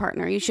around your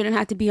partner. You shouldn't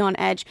have to be on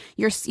edge.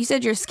 You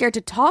said you're scared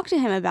to talk to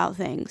him about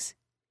things.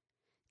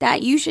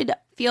 That you should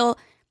feel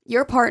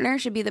your partner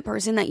should be the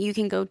person that you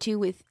can go to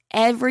with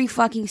every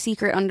fucking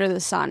secret under the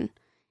sun.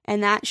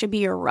 And that should be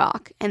your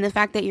rock. And the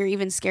fact that you're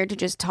even scared to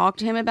just talk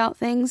to him about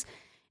things,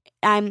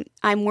 I'm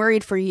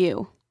worried for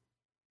you.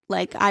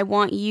 Like, I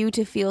want you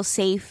to feel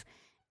safe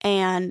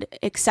and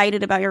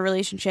excited about your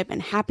relationship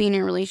and happy in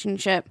your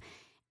relationship.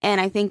 And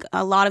I think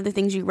a lot of the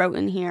things you wrote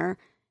in here,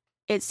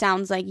 it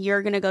sounds like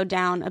you're going to go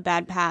down a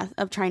bad path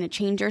of trying to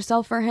change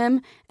yourself for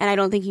him. And I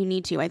don't think you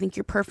need to. I think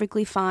you're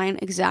perfectly fine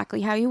exactly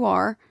how you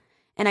are.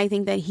 And I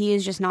think that he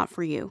is just not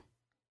for you.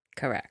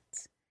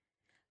 Correct.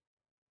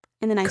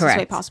 In the nicest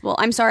way possible.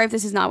 I'm sorry if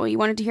this is not what you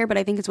wanted to hear, but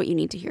I think it's what you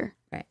need to hear.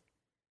 Right.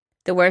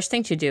 The worst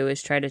thing to do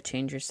is try to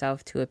change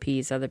yourself to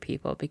appease other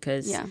people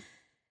because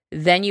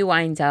then you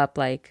wind up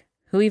like,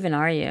 who even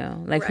are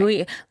you? Like, who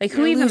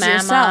even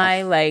am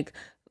I? Like,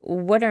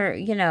 what are,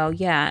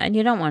 and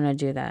you don't want to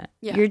do that.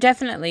 Yeah. You're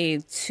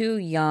definitely too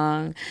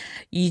young.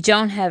 You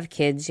don't have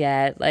kids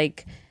yet.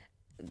 Like,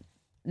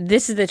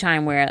 this is the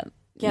time where,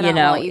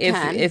 exactly.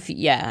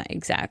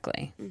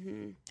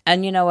 Mm-hmm.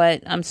 And you know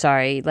what? I'm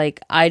sorry. Like,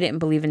 I didn't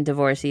believe in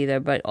divorce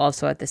either, but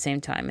also at the same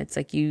time, it's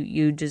like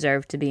you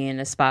deserve to be in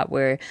a spot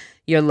where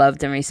you're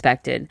loved and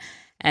respected.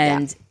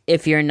 And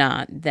if you're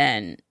not,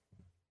 then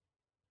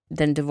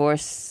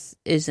divorce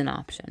is an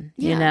option,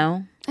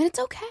 And it's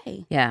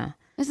okay. Yeah.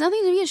 There's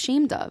nothing to be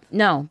ashamed of.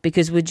 No,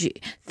 because would you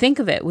think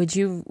of it? Would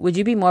you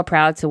be more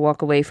proud to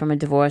walk away from a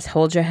divorce,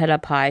 hold your head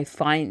up high,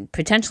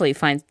 potentially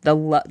find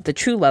the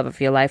true love of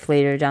your life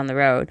later down the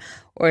road,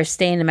 or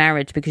stay in a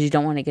marriage because you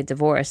don't want to get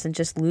divorced and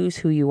just lose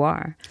who you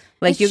are?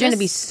 Like, you're going to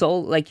be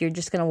you're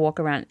just going to walk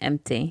around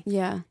empty.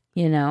 Yeah.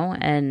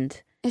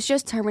 And it's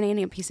just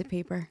terminating a piece of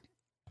paper.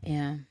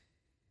 Yeah.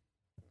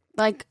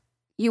 Like,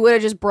 you would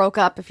have just broke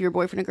up if you're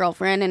boyfriend and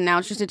girlfriend, and now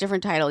it's just a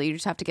different title. You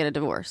just have to get a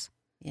divorce.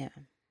 Yeah.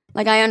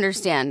 Like, I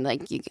understand.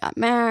 Like, you got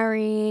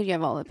married, you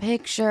have all the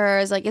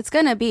pictures. Like, it's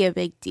going to be a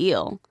big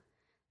deal.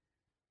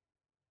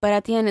 But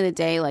at the end of the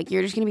day, like,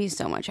 you're just going to be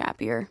so much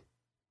happier.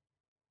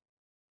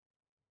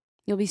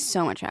 You'll be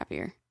so much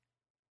happier.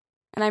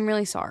 And I'm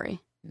really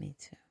sorry. Me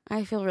too.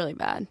 I feel really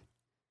bad.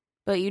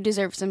 But you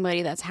deserve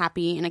somebody that's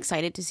happy and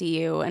excited to see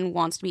you and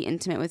wants to be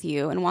intimate with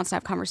you and wants to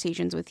have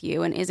conversations with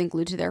you and isn't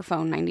glued to their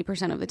phone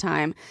 90% of the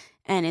time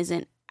and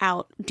isn't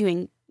out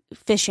doing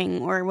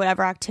fishing or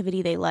whatever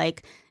activity they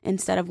like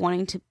instead of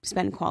wanting to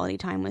spend quality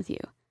time with you.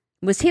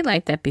 Was he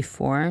like that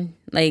before?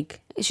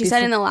 Like, she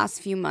said in the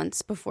last few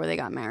months before they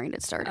got married,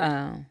 it started.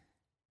 And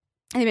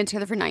they've been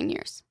together for 9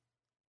 years.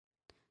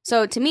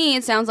 So to me,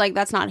 it sounds like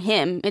that's not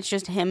him. It's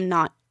just him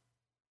not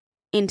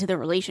into the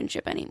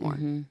relationship anymore.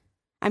 Mm-hmm.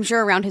 I'm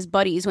sure around his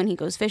buddies when he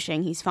goes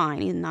fishing, he's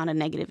fine. He's not a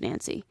negative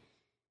Nancy.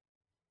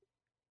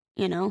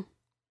 You know?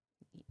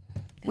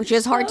 Which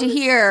is hard to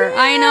hear. Sad.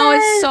 I know,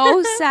 it's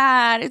so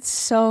sad. It's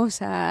so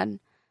sad.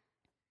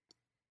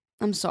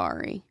 I'm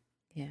sorry.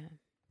 Yeah.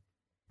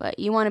 But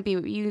you want to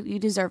be, you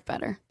deserve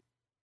better.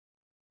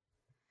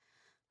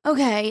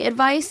 Okay,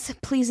 advice,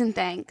 please and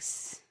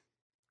thanks.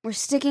 We're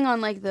sticking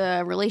on like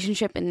the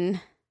relationship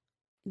and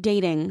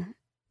dating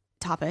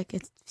topic,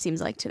 it seems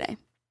like today.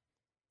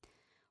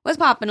 What's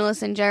poppin',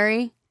 listen,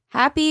 Jerry?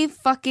 Happy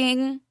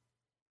fucking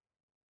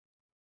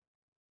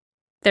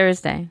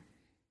Thursday.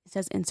 It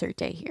says insert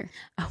day here.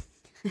 Oh.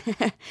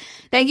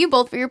 Thank you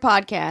both for your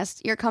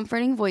podcast. Your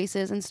comforting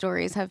voices and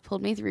stories have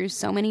pulled me through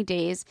so many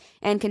days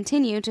and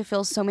continue to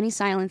fill so many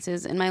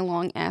silences in my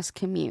long-ass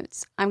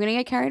commutes. I'm going to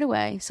get carried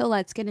away, so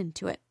let's get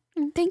into it.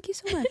 Thank you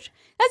so much.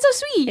 That's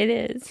so sweet. It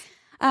is.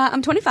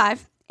 I'm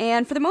 25,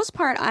 and for the most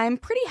part, I'm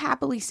pretty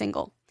happily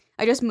single.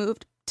 I just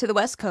moved to the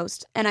West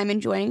Coast, and I'm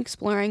enjoying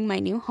exploring my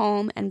new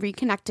home and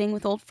reconnecting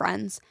with old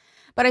friends.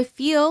 But I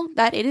feel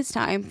that it is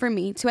time for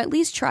me to at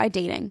least try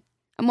dating.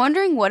 I'm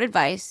wondering what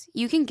advice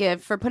you can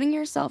give for putting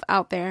yourself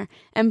out there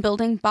and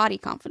building body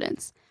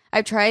confidence.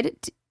 I've tried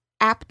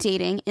app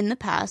dating in the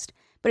past,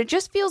 but it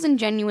just feels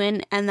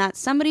ingenuine and that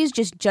somebody's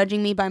just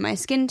judging me by my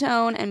skin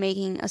tone and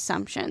making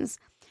assumptions.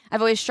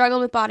 I've always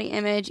struggled with body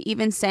image,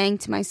 even saying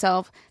to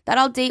myself that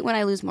I'll date when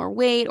I lose more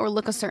weight or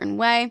look a certain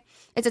way.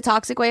 It's a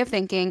toxic way of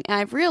thinking, and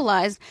I've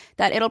realized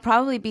that I'll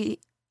probably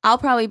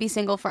be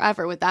single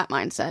forever with that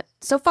mindset.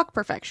 So fuck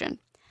perfection.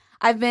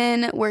 I've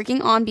been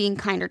working on being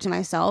kinder to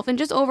myself and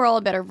just overall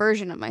a better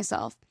version of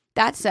myself.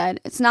 That said,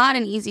 it's not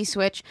an easy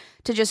switch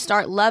to just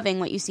start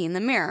loving what you see in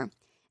the mirror.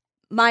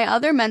 My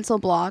other mental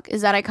block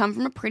is that I come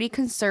from a pretty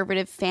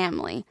conservative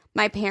family.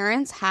 My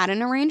parents had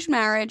an arranged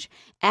marriage,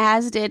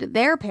 as did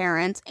their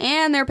parents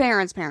and their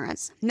parents'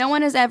 parents. No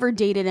one has ever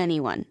dated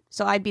anyone,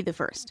 so I'd be the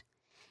first.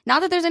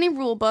 Not that there's any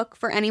rule book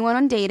for anyone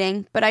on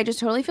dating, but I just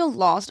totally feel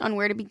lost on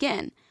where to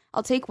begin.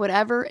 I'll take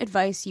whatever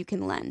advice you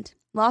can lend.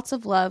 Lots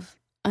of love,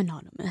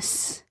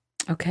 Anonymous.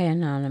 Okay,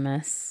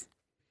 Anonymous.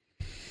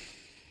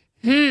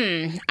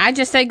 I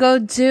just say go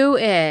do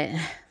it.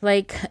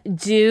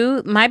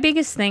 My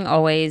biggest thing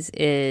always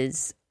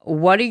is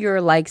what are your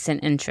likes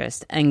and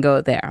interests and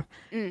go there,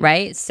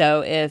 right?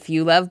 So if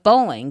you love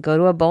bowling, go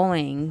to a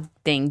bowling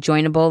thing,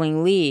 join a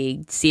bowling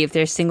league, see if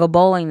there's single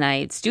bowling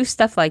nights, do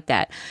stuff like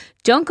that.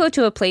 Don't go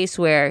to a place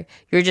where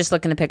you're just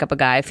looking to pick up a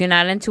guy. If you're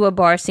not into a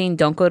bar scene,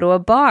 don't go to a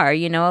bar,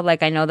 I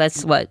know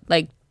that's what,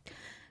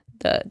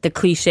 the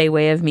cliche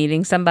way of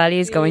meeting somebody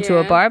is going to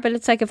a bar, but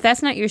it's like, if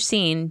that's not your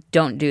scene,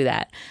 don't do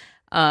that.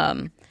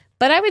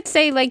 But I would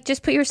say,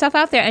 just put yourself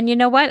out there. And you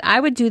know what? I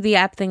would do the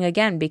app thing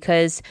again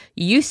because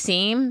you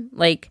seem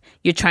like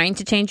you're trying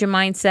to change your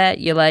mindset.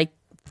 You're like,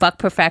 fuck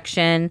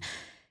perfection.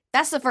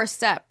 That's the first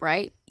step,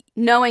 right?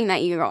 Knowing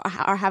that you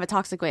have a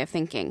toxic way of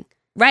thinking.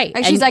 Right.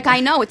 Like, she's like,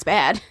 I know it's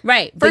bad.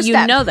 Right. First but you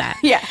step. know that.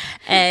 Yeah.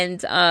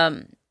 And,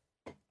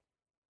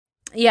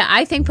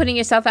 I think putting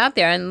yourself out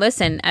there and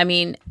listen,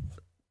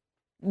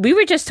 we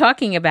were just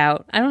talking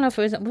about, I don't know if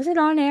it was it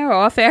on air or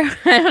off air?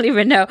 I don't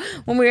even know.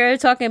 When we were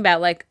talking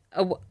about it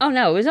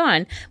was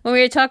on. When we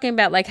were talking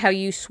about how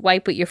you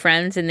swipe with your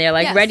friends and they're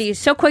Yes. ready,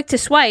 so quick to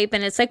swipe.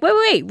 And it's like,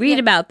 wait, read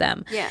about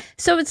them. Yeah.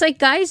 So it's like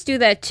guys do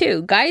that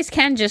too. Guys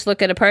can just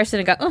look at a person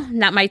and go, oh,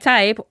 not my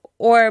type.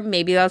 Or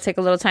maybe they'll take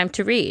a little time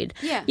to read.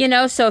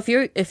 Yeah. So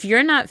if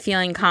you're not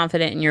feeling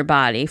confident in your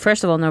body,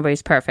 first of all,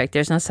 nobody's perfect.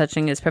 There's no such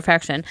thing as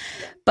perfection.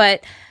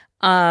 But,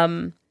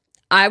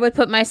 I would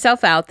put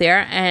myself out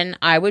there and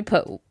I would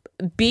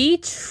be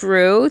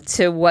true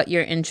to what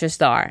your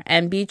interests are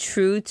and be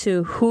true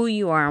to who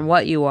you are and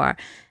what you are.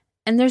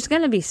 And there's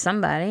going to be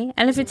somebody.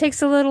 And if it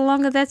takes a little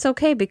longer, that's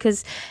okay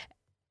because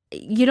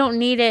you don't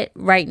need it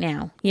right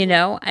now,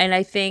 And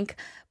I think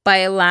by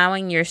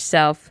allowing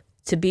yourself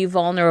to be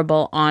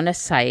vulnerable on a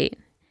site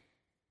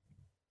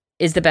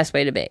is the best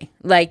way to be.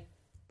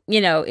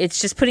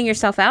 It's just putting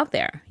yourself out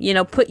there,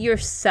 put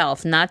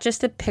yourself, not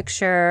just a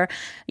picture,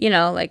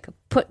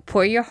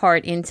 pour your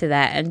heart into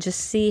that and just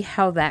see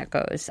how that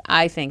goes.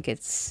 I think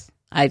it's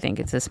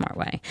a smart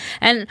way.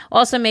 And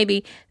also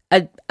maybe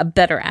a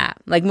better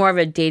app, more of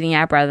a dating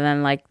app rather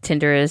than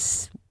Tinder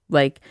is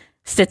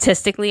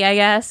statistically, I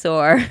guess,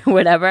 or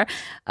whatever,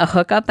 a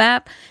hookup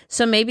app.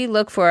 So maybe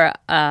look for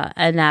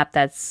an app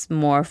that's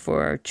more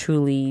for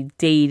truly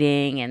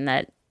dating and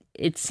that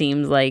it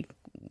seems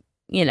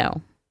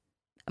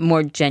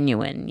more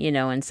genuine,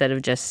 instead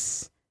of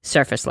just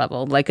surface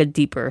level, a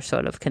deeper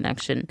sort of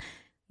connection,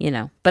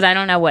 But I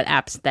don't know what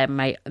apps that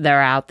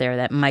are out there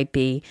that might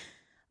be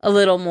a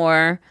little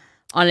more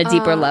on a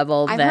deeper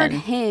level. I've heard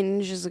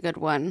Hinge is a good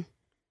one.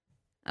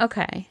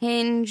 Okay.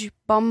 Hinge,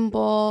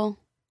 Bumble.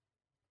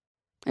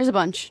 There's a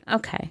bunch.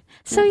 Okay.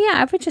 So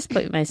I would just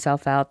put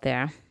myself out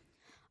there.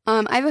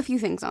 I have a few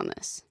things on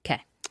this.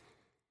 Okay.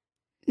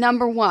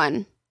 Number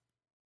one,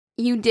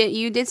 you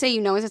did say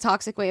it's a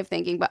toxic way of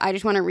thinking, but I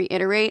just want to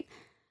reiterate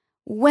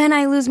when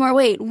I lose more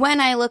weight,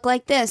 when I look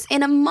like this,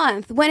 in a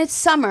month, when it's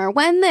summer,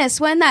 when this,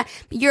 when that.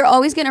 You're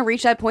always going to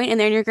reach that point and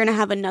then you're going to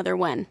have another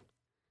when.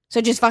 So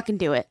just fucking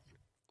do it.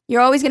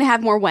 You're always going to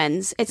have more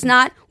whens. It's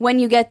not when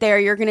you get there,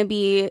 you're going to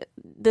be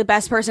the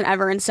best person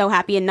ever and so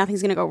happy and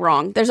nothing's going to go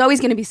wrong. There's always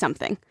going to be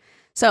something.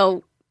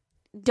 So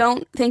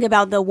don't think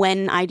about the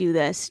when I do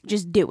this.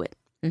 Just do it.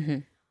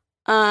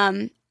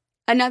 Mm-hmm.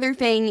 Another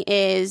thing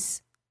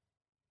is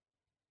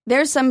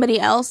there's somebody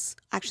else,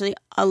 actually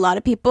a lot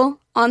of people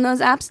on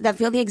those apps that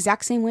feel the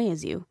exact same way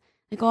as you.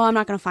 Like, oh, I'm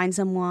not going to find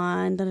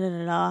someone, da da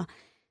da da.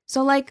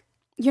 So, like,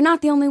 you're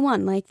not the only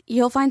one. Like,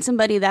 you'll find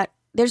somebody that,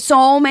 there's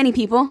so many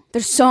people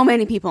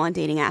on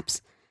dating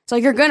apps. So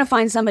you're going to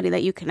find somebody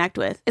that you connect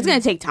with. It's going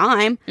to take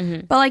time,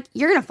 but, like,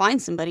 you're going to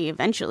find somebody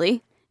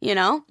eventually, you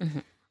know?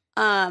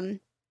 Mm-hmm.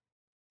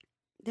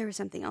 There was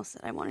something else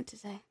that I wanted to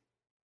say.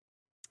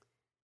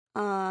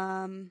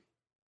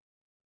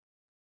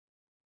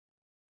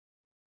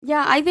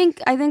 Yeah, I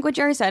think what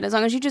Jerry said, as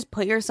long as you just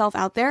put yourself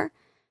out there,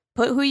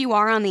 put who you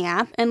are on the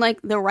app, and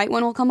like the right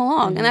one will come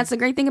along. And that's the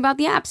great thing about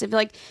the apps.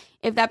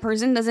 If that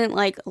person doesn't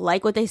like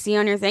what they see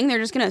on your thing, they're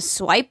just gonna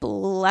swipe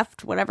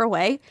left whatever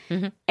way,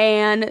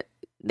 and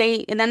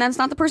then that's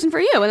not the person for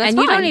you, and that's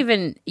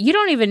fine. You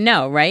don't even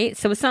know, right?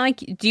 So it's not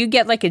like, do you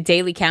get like a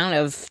daily count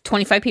of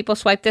 25 people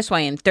swipe this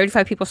way and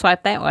 35 people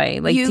swipe that way?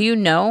 Like, do you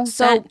know?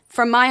 So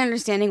from my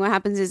understanding, what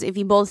happens is if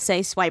you both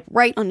say swipe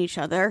right on each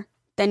other,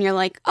 then you're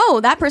like, oh,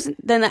 that person,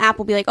 then the app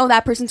will be like, oh,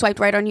 that person swiped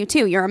right on you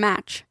too. You're a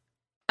match.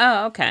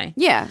 Oh, okay.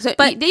 Yeah. So,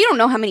 but you don't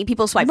know how many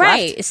people swipe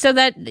right. left. So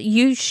that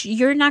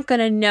you're not going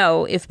to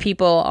know if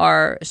people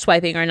are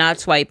swiping or not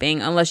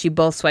swiping unless you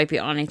both swipe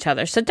on each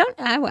other. So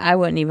I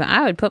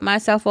would put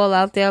myself all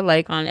out there,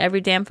 like, on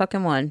every damn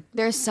fucking one.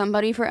 There's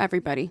somebody for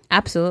everybody.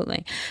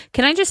 Absolutely.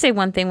 Can I just say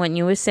one thing when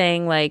you were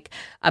saying, like,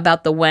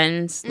 about the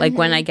whens, like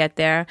when I get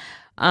there?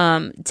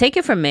 Take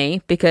it from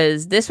me,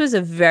 because this was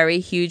a very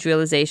huge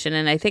realization,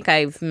 and I think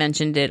I've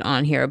mentioned it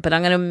on here, but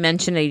I'm going to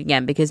mention it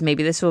again because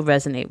maybe this will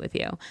resonate with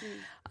you.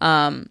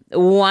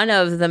 One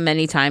of the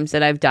many times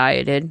that I've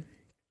dieted,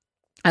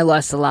 I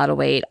lost a lot of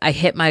weight. I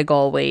hit my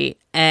goal weight,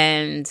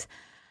 and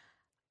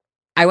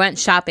I went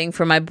shopping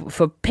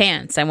for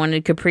pants. I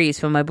wanted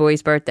capris for my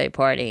boy's birthday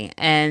party,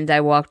 and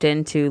I walked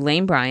into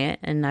Lane Bryant,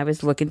 and I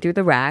was looking through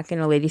the rack, and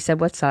a lady said,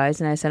 "What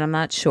size?" And I said, "I'm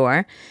not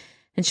sure."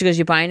 And she goes,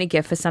 "You're buying a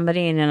gift for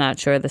somebody and you're not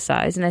sure of the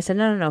size?" And I said,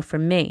 no, for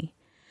me.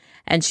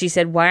 And she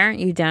said, "Why aren't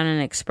you down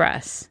in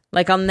Express?"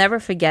 Like, I'll never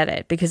forget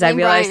it, because I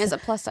realized... Lane Bryant is a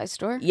plus-size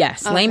store?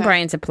 Yes, okay. Lane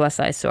Bryant's a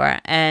plus-size store.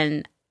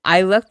 And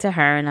I looked at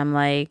her and I'm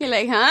like... You're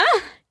like, huh?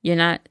 You're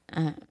not,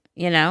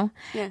 you know?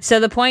 Yeah. So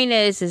the point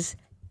is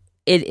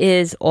it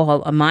is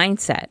all a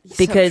mindset.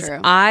 Because so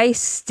I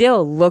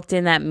still looked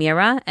in that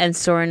mirror and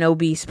saw an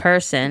obese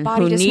person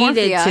who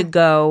needed to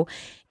go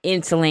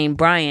into Lane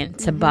Bryant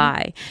to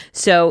buy.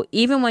 So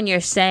even when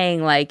you're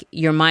saying, like,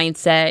 your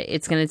mindset,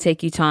 it's going to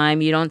take you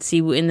time, you don't see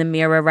in the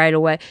mirror right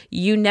away,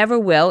 you never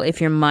will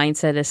if your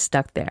mindset is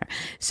stuck there.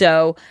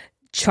 So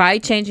try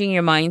changing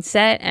your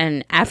mindset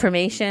and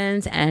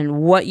affirmations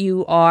and what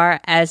you are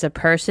as a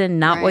person,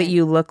 not what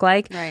you look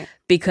like. Right.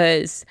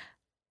 Because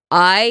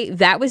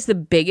that was the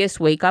biggest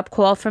wake up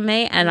call for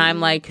me. And I'm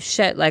like,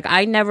 shit, like,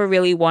 I never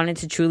really wanted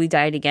to truly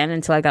diet again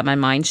until I got my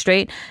mind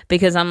straight,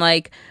 because I'm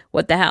like,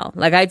 what the hell?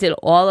 Like, I did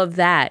all of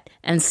that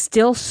and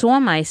still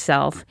saw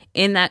myself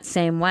in that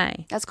same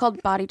way. That's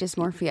called body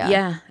dysmorphia.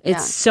 Yeah.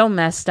 It's so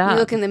messed up. You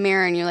look in the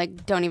mirror and you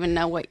like don't even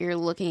know what you're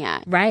looking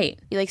at. Right.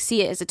 You like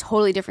see it as a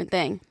totally different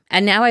thing.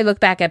 And now I look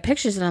back at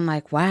pictures and I'm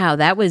like, wow,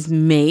 that was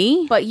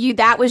me. But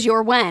that was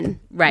your when.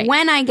 Right.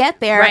 When I get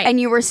there and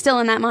you were still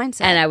in that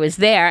mindset. And I was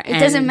there. It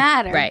doesn't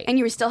matter. Right. And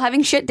you were still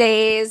having shit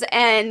days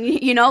and,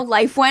 you know,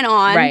 life went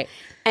on. Right.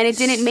 And it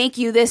didn't make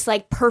you this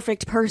like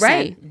perfect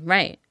person.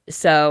 Right.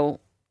 So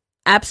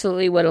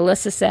absolutely what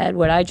Alyssa said,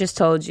 what I just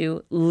told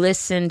you,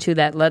 listen to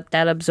that. Let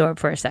that absorb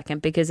for a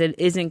second, because it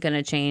isn't going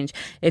to change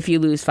if you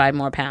lose 5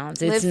 more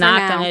pounds. It's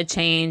not going to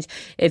change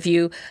if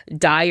you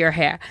dye your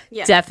hair.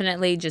 Yeah.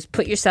 Definitely just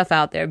put yourself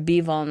out there,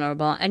 be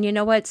vulnerable. And you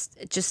know what?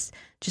 Just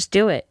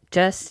do it.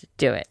 Just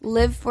do it.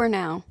 Live for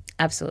now.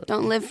 Absolutely.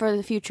 Don't live for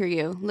the future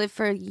you. Live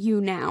for you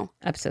now.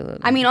 Absolutely.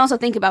 I mean, also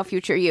think about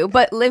future you,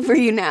 but live for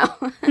you now.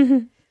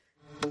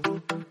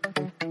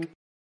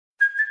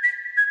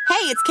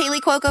 Hey, it's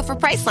Kaylee Cuoco for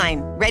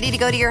Priceline. Ready to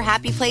go to your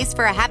happy place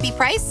for a happy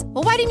price?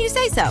 Well, why didn't you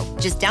say so?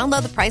 Just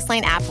download the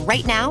Priceline app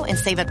right now and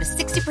save up to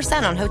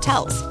 60% on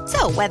hotels.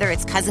 So whether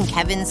it's Cousin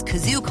Kevin's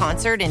Kazoo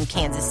Concert in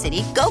Kansas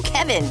City, go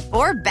Kevin,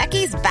 or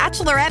Becky's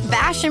Bachelorette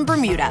Bash in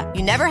Bermuda,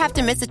 you never have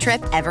to miss a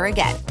trip ever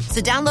again.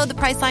 So download the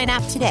Priceline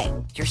app today.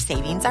 Your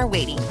savings are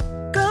waiting.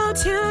 Go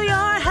to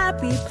your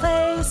happy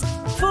place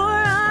for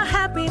a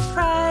happy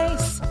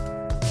price.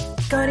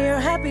 Go to your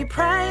happy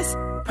price,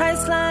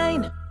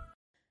 Priceline.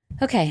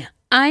 Okay,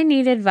 I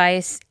need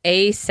advice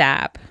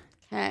ASAP.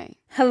 Okay.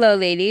 Hello,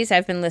 ladies.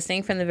 I've been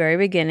listening from the very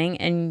beginning,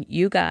 and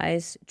you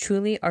guys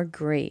truly are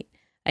great.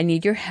 I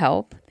need your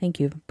help. Thank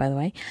you, by the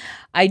way.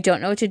 I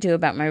don't know what to do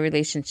about my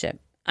relationship.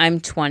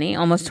 I'm 20,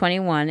 almost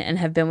 21, and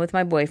have been with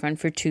my boyfriend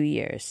for 2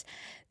 years.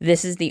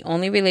 This is the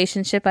only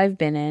relationship I've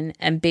been in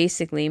and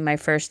basically my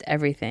first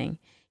everything.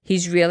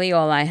 He's really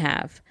all I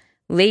have.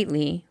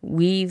 Lately,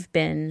 we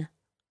haven't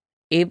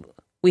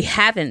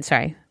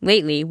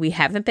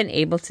been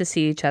able to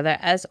see each other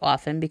as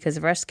often because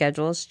of our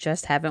schedules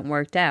just haven't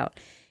worked out.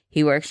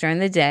 He works during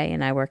the day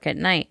and I work at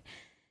night.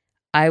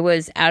 I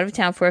was out of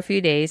town for a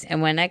few days,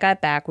 and when I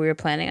got back, we were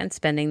planning on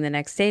spending the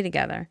next day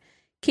together.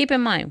 Keep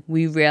in mind,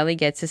 we rarely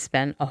get to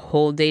spend a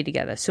whole day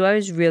together, so I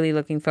was really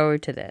looking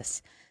forward to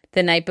this.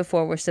 The night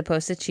before we're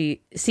supposed to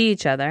see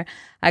each other,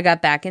 I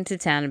got back into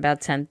town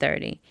about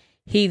 10:30.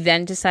 He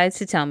then decides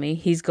to tell me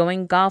he's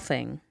going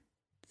golfing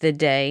the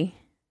day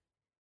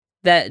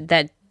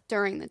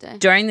during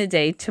the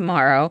day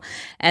tomorrow,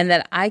 and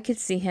that I could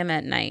see him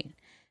at night.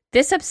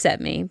 This upset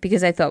me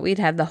because I thought we'd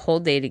have the whole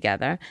day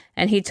together,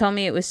 and he told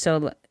me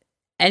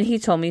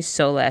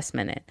so last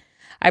minute.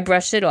 I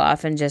brushed it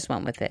off and just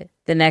went with it.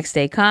 The next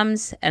day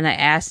comes, and I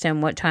asked him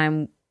what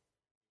time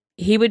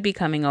he would be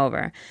coming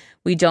over.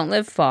 We don't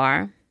live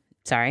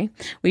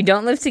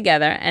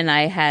together, and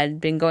I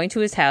had been going to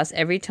his house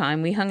every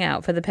time we hung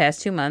out for the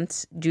past 2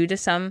 months due to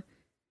some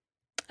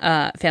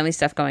family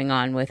stuff going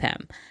on with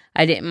him.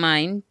 I didn't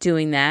mind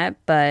doing that,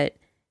 but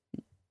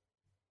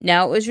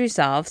now it was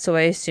resolved, so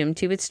I assumed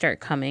he would start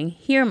coming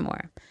here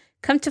more.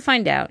 Come to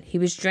find out, he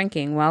was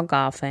drinking while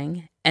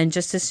golfing and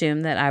just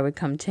assumed that I would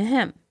come to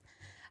him.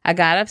 I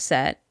got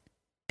upset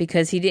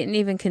because he didn't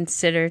even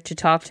consider to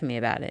talk to me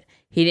about it.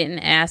 He didn't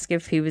ask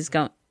if he was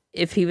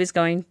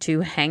going to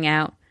hang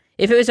out,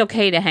 if it was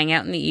okay to hang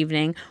out in the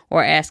evening,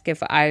 or ask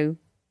if I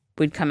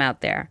would come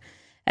out there.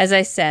 As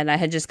I said, I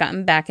had just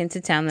gotten back into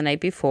town the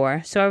night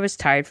before, so I was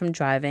tired from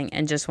driving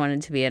and just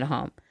wanted to be at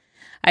home.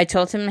 I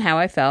told him how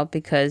I felt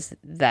because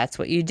that's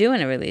what you do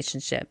in a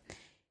relationship.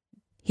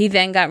 He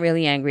then got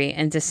really angry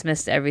and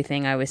dismissed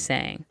everything I was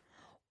saying.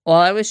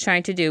 All I was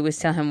trying to do was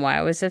tell him why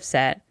I was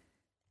upset,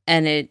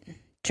 and it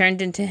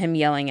turned into him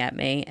yelling at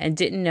me and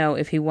didn't know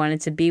if he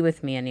wanted to be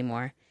with me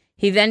anymore.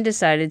 He then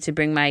decided to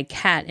bring my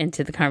cat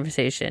into the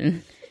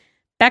conversation.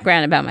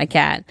 Background about my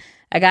cat.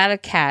 I got a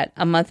cat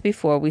a month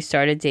before we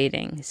started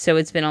dating, so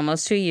it's been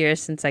almost 2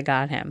 years since I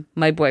got him.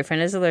 My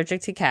boyfriend is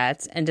allergic to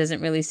cats and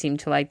doesn't really seem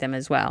to like them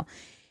as well.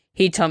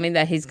 He told me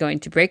that he's going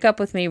to break up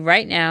with me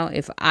right now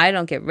if I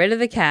don't get rid of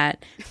the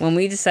cat when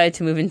we decide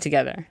to move in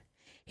together.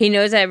 He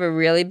knows I have a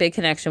really big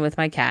connection with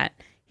my cat.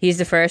 He's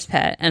the first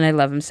pet, and I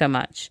love him so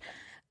much.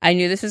 I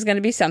knew this was going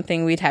to be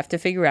something we'd have to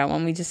figure out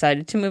when we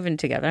decided to move in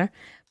together,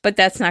 but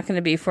that's not going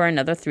to be for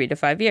another 3 to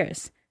 5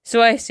 years. So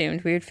I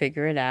assumed we would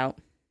figure it out.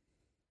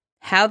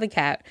 How the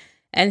cat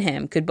and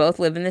him could both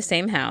live in the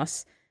same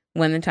house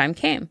when the time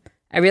came.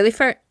 I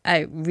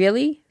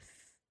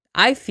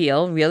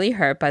feel really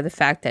hurt by the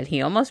fact that he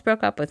almost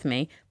broke up with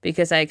me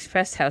because I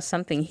expressed how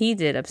something he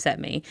did upset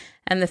me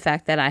and the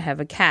fact that I have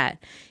a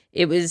cat.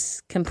 It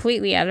was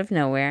completely out of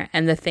nowhere,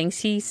 and the things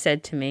he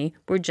said to me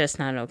were just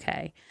not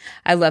okay.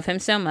 I love him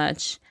so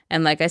much,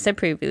 and like I said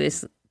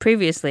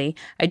previously,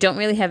 I don't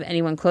really have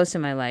anyone close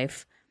in my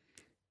life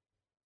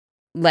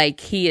like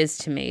he is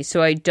to me,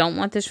 so I don't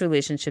want this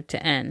relationship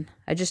to end.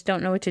 I just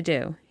don't know what to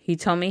do. He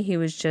told me he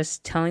was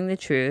just telling the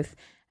truth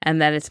and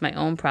that it's my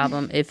own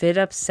problem. If it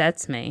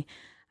upsets me,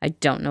 I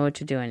don't know what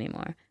to do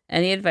anymore.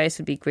 Any advice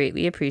would be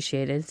greatly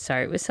appreciated.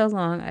 Sorry it was so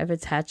long. I've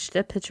attached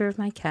a picture of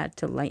my cat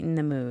to lighten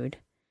the mood.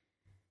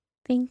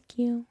 Thank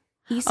you.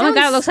 Oh my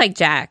God, it looks like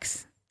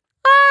Jax.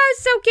 Oh,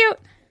 it's so cute.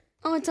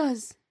 Oh, it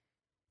does.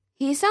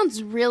 He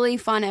sounds really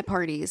fun at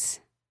parties.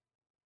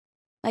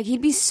 Like,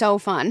 he'd be so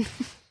fun.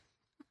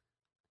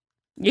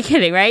 You're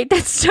kidding, right?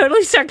 That's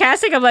totally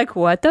sarcastic. I'm like,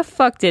 what the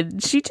fuck?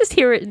 Did she just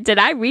hear it? Did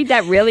I read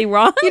that really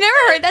wrong? You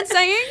never heard that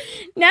saying?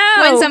 No.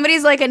 When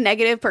somebody's like a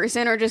negative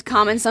person or just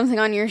comments something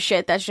on your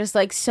shit that's just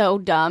like so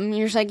dumb,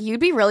 you're just like, you'd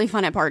be really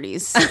fun at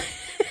parties.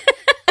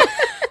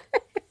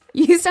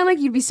 You sound like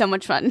you'd be so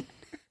much fun.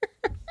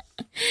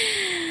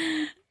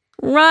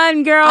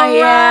 Run, girl, run.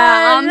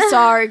 Yeah, I'm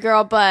sorry,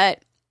 girl,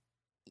 but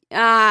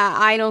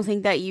I don't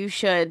think that you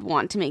should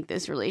want to make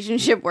this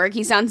relationship work.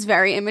 He sounds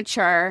very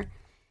immature.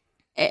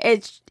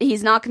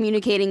 He's not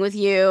communicating with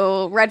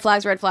you. Red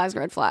flags, red flags,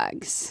 red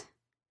flags.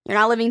 You're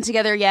not living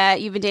together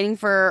yet. You've been dating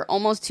for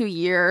almost 2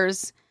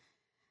 years.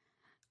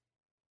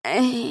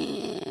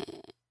 He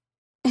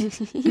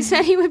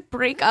said he would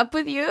break up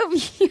with you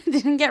if you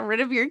didn't get rid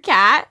of your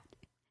cat.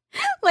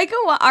 Like,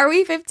 are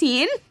we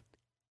 15?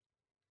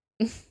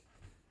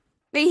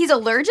 Wait, he's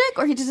allergic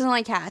or he just doesn't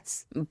like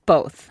cats?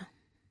 Both.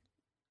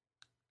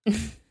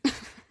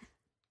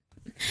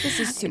 This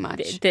is too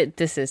much.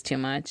 This is too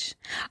much.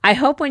 I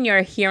hope when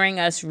you're hearing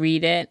us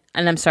read it,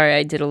 and I'm sorry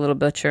I did a little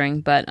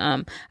butchering, but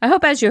I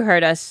hope as you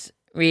heard us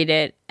read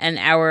it and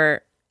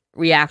our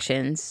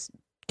reactions,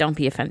 don't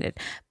be offended.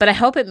 But I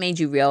hope it made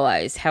you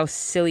realize how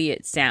silly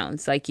it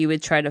sounds. Like you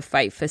would try to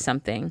fight for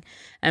something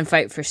and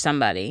fight for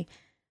somebody.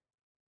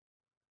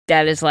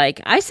 That is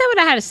like, I said what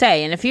I had to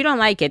say, and if you don't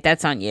like it,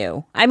 that's on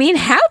you. I mean,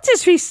 how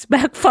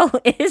disrespectful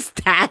is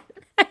that?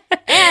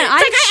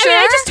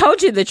 I just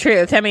told you the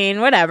truth. I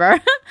mean, whatever.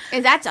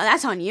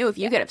 That's on you if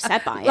you get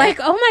upset by it. Like,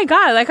 oh my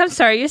God. Like, I'm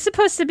sorry. You're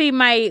supposed to be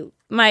my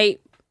my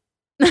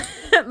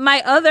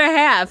other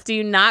half. Do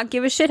you not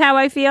give a shit how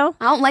I feel?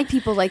 I don't like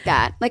people like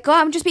that. Like, oh,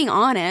 I'm just being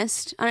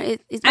honest.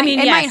 It Yes,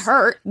 might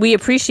hurt. We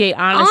appreciate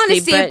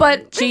honesty,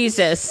 but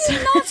Jesus.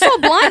 Not so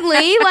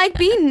bluntly. Like,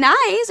 be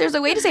nice. There's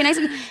a way to say nice.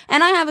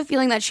 And I have a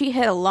feeling that she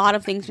hid a lot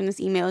of things from this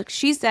email.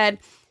 She said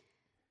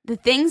the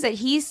things that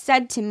he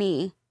said to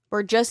me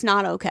were just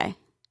not okay.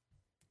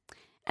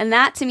 And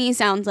that to me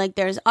sounds like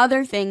there's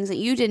other things that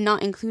you did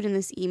not include in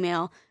this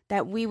email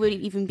that we would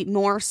even be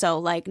more so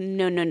like,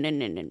 no.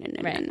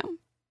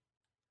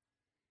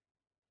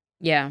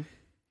 Yeah.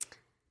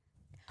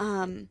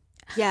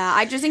 Yeah,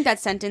 I just think that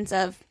sentence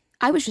of,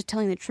 I was just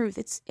telling the truth.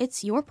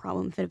 It's your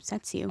problem if it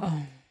upsets you.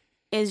 Oh.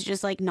 Is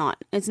just like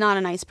it's not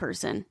a nice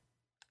person.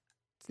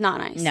 It's not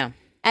nice. No.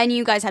 And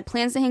you guys had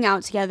plans to hang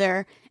out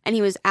together and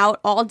he was out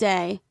all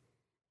day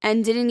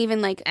and didn't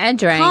even like and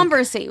drank.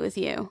 conversate with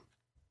you.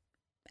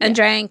 And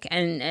drank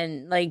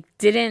and like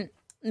didn't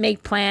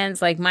make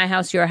plans like my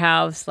house, your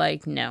house.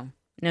 Like, no.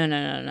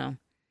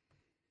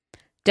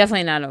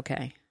 Definitely not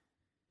okay.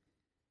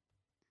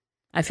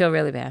 I feel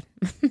really bad.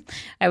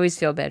 I always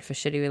feel bad for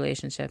shitty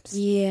relationships.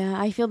 Yeah,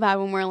 I feel bad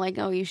when we're like,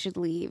 oh, you should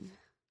leave.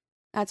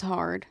 That's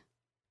hard.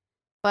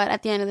 But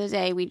at the end of the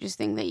day, we just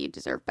think that you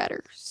deserve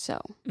better. So.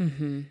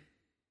 Mm-hmm.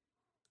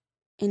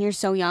 And you're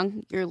so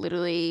young. You're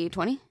literally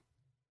 20?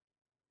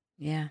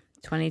 Yeah.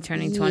 20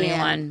 turning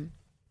 21.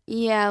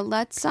 Yeah,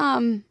 let's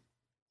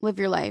live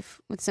your life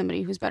with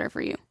somebody who's better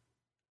for you.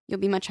 You'll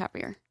be much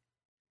happier.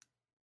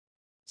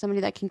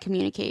 Somebody that can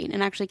communicate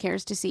and actually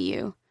cares to see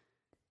you.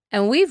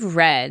 And we've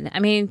read,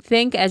 I mean,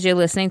 think as you're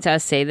listening to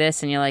us say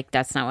this and you're like,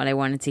 that's not what I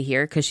wanted to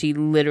hear, because she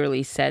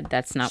literally said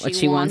that's not what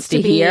she wants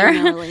to hear.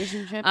 In a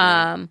relationship.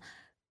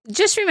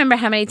 Just remember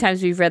how many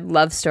times we've read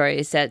love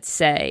stories that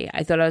say,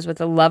 I thought I was with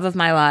the love of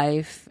my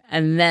life,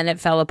 and then it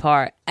fell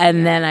apart,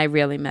 and then I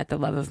really met the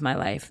love of my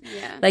life.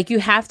 Yeah. Like, you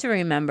have to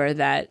remember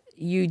that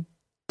you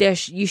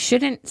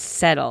shouldn't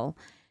settle,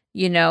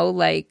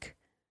 like,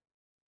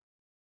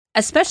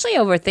 especially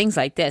over things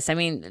like this. I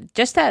mean,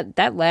 just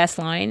that last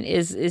line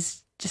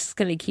is just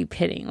going to keep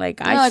hitting. Like,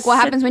 what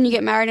happens when you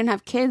get married and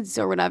have kids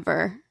or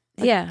whatever?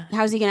 Like, yeah.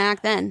 How's he going to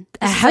act then?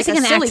 How's he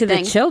going to act to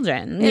the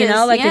children?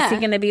 Is he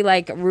going to be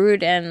like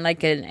rude and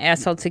like an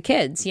asshole to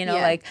kids?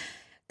 Like,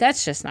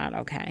 that's just not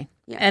okay.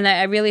 Yeah. And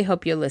I really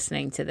hope you're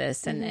listening to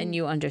this and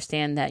you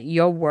understand that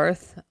you're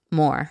worth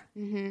more,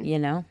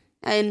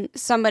 And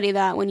somebody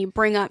that when you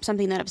bring up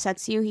something that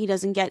upsets you, he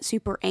doesn't get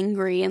super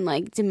angry and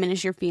like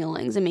diminish your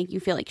feelings and make you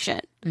feel like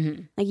shit.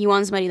 Mm-hmm. Like, you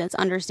want somebody that's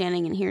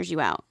understanding and hears you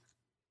out.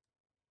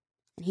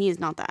 And he is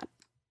not that.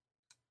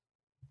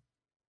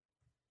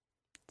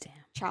 Damn.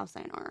 Ciao,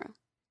 sayonara.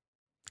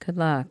 Good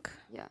luck.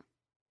 Yeah.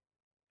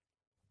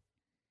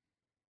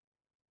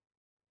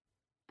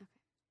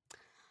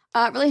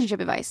 Okay. Relationship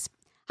advice.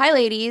 Hi,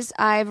 ladies.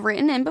 I've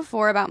written in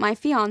before about my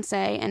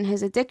fiance and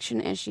his addiction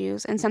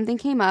issues, and something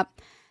came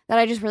up that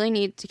I just really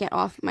need to get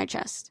off my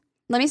chest.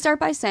 Let me start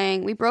by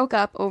saying we broke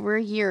up over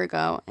a year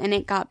ago, and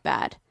it got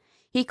bad.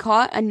 He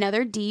caught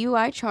another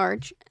DUI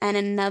charge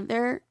and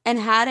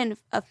had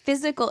a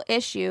physical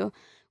issue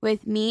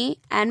with me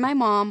and my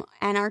mom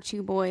and our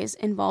two boys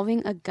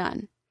involving a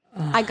gun.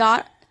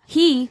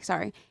 He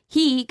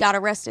got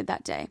arrested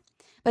that day.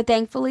 But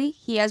thankfully,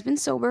 he has been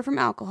sober from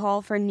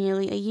alcohol for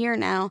nearly a year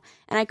now,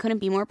 and I couldn't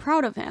be more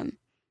proud of him.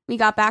 We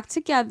got back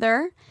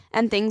together,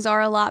 and things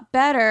are a lot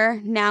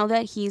better now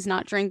that he's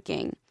not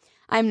drinking.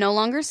 I'm no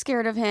longer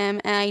scared of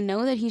him, and I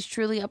know that he's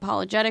truly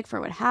apologetic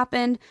for what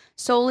happened,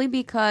 solely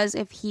because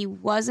if he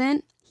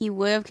wasn't, he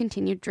would have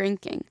continued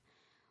drinking.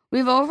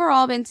 We've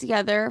overall been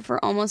together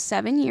for almost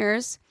 7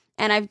 years,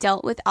 and I've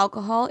dealt with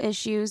alcohol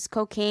issues,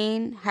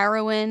 cocaine,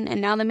 heroin,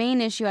 and now the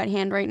main issue at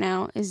hand right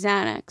now is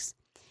Xanax.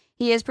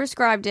 He has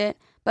prescribed it,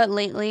 but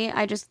lately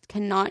I just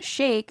cannot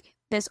shake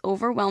this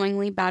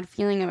overwhelmingly bad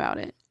feeling about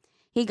it.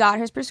 He got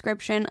his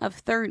prescription of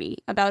 30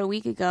 about a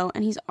week ago,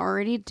 and he's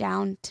already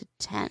down to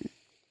 10.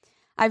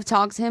 I've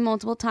talked to him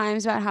multiple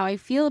times about how I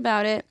feel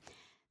about it,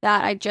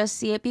 that I just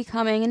see it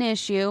becoming an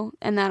issue,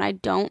 and that I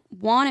don't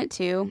want it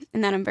to,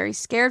 and that I'm very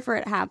scared for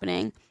it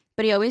happening,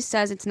 but he always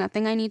says it's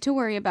nothing I need to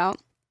worry about,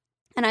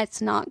 and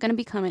it's not going to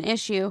become an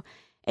issue,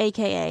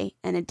 aka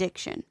an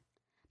addiction.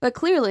 But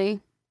clearly,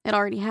 it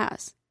already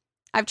has.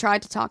 I've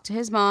tried to talk to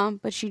his mom,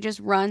 but she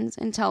just runs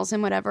and tells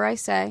him whatever I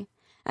say,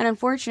 and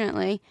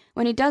unfortunately,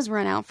 when he does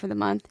run out for the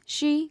month,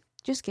 she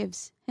just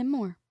gives him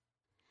more.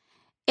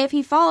 If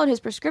he followed his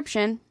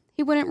prescription,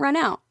 he wouldn't run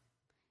out.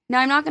 Now,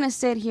 I'm not going to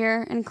sit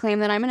here and claim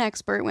that I'm an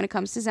expert when it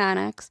comes to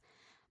Xanax,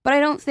 but I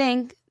don't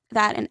think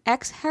that an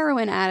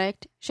ex-heroin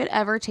addict should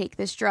ever take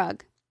this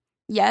drug.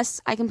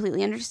 Yes, I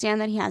completely understand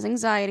that he has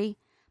anxiety,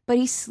 but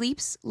he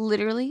sleeps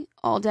literally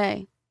all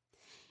day.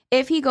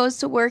 If he goes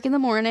to work in the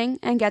morning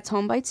and gets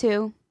home by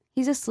 2,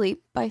 he's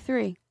asleep by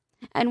 3,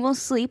 and will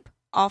sleep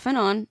off and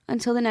on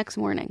until the next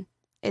morning.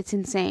 It's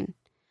insane.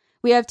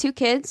 We have 2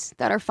 kids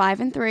that are 5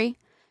 and 3,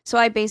 so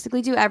I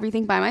basically do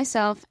everything by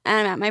myself,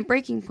 and I'm at my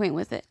breaking point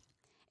with it.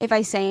 If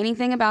I say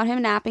anything about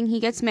him napping, he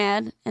gets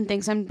mad and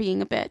thinks I'm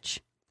being a bitch.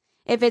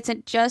 If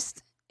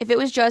it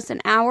was just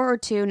an hour or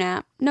two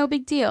nap, no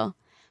big deal.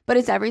 But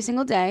it's every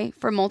single day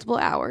for multiple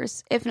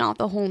hours, if not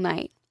the whole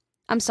night.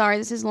 I'm sorry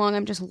this is long.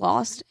 I'm just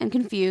lost and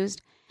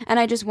confused, and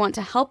I just want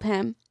to help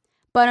him.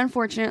 But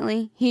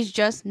unfortunately, he's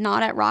just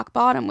not at rock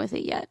bottom with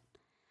it yet.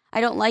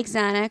 I don't like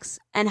Xanax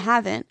and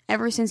haven't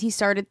ever since he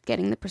started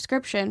getting the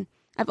prescription.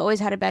 I've always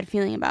had a bad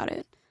feeling about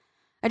it.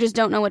 I just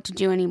don't know what to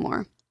do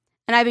anymore.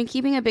 And I've been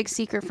keeping a big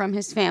secret from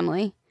his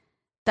family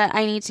that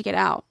I need to get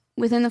out.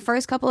 Within the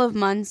first couple of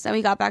months that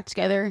we got back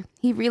together,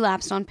 he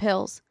relapsed on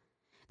pills.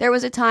 There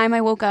was a time I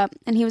woke up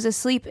and he was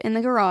asleep in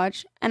the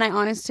garage, and I,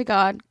 honest to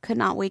God, could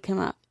not wake him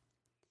up.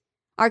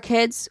 Our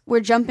kids were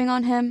jumping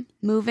on him,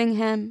 moving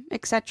him,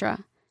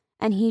 etc.,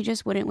 and he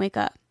just wouldn't wake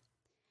up.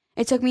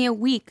 It took me a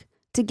week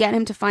to get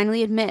him to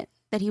finally admit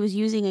that he was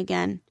using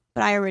again,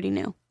 but I already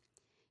knew.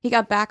 He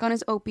got back on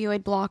his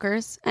opioid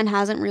blockers and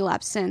hasn't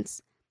relapsed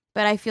since.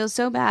 But I feel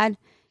so bad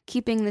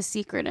keeping this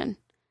secret in.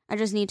 I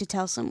just need to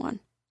tell someone.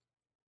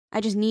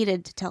 I just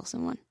needed to tell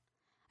someone.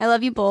 I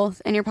love you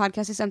both, and your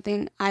podcast is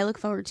something I look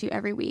forward to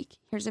every week.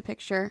 Here's a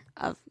picture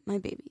of my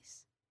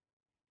babies.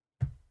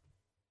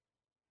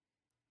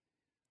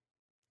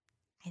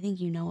 I think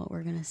you know what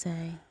we're going to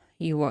say.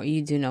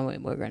 You do know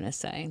what we're going to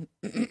say.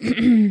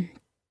 The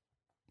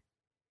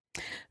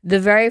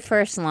very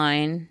first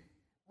line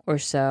or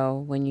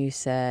so when you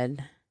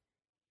said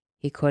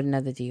he caught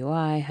another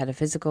DUI, had a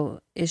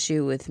physical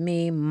issue with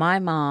me, my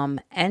mom,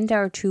 and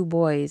our 2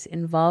 boys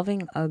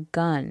involving a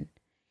gun.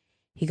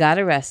 He got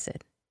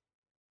arrested.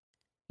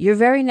 Your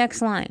very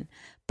next line.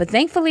 But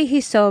thankfully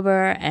he's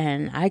sober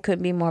and I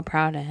couldn't be more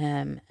proud of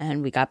him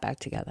and we got back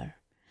together.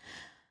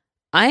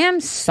 I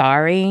am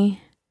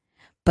sorry,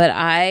 but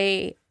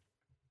I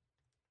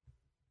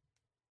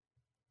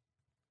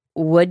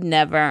would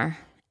never,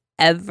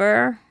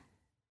 ever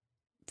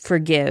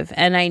forgive.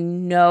 And I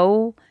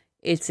know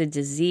it's a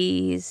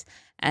disease,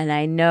 and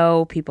I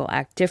know people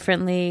act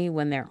differently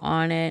when they're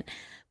on it.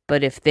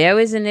 But if there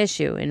was an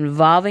issue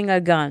involving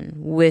a gun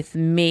with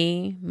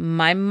me,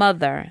 my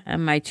mother,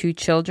 and my 2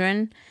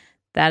 children,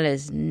 that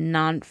is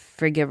not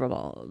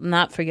forgivable.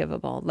 Not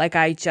forgivable. Like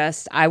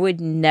I would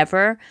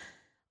never,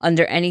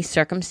 under any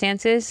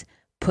circumstances,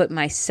 put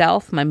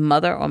myself, my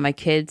mother, or my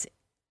kids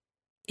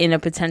in a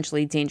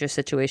potentially dangerous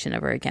situation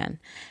ever again.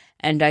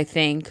 And I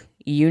think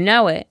you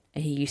know it.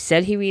 You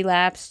said he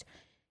relapsed.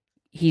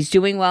 He's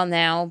doing well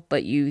now,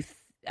 but he's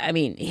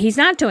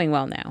not doing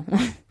well now.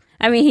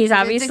 I mean, he's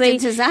obviously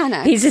addicted to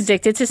Xanax. He's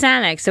addicted to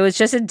Xanax. So it's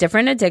just a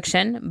different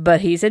addiction, but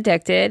he's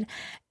addicted.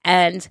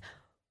 And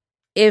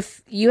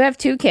if you have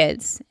 2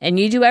 kids and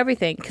you do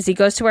everything, because he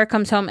goes to work,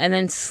 comes home, and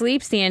then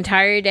sleeps the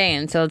entire day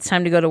until it's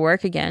time to go to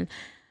work again,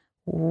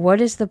 what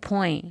is the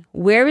point?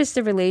 Where is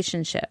the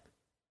relationship?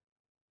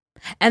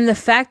 And the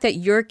fact that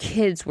your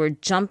kids were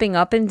jumping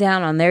up and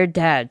down on their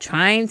dad,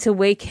 trying to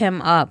wake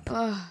him up.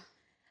 Ugh.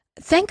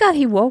 Thank God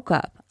he woke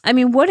up. I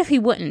mean, what if he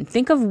wouldn't?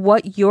 Think of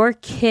what your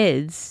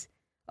kids...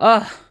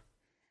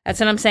 That's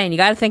what I'm saying. You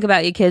got to think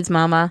about your kids,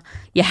 mama.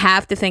 You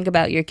have to think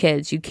about your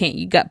kids. You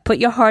put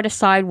your heart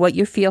aside, what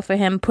you feel for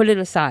him, put it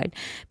aside,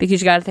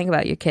 because you got to think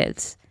about your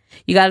kids.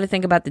 You got to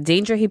think about the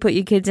danger he put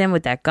your kids in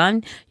with that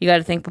gun. You got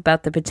to think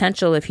about the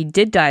potential if he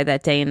did die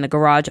that day in the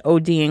garage,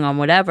 ODing on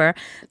whatever,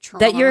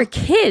 that your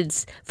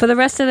kids, for the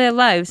rest of their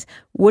lives,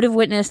 would have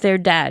witnessed their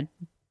dad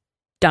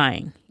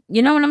dying.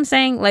 You know what I'm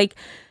saying? Like,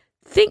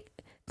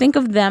 think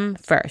of them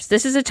first.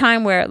 This is a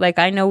time where, like,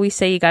 I know we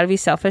say you got to be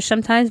selfish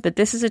sometimes, but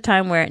this is a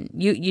time where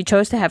you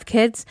chose to have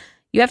kids.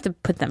 You have to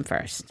put them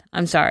first.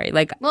 I'm sorry.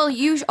 Like, well,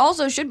 you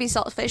also should be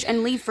selfish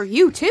and leave for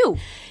you too.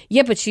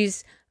 Yeah, but she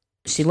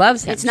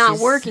loves him. It's not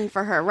working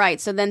for her,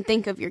 right? So then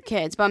think of your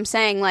kids. But I'm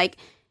saying, like,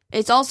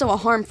 it's also a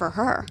harm for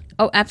her.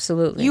 Oh,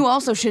 absolutely. You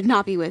also should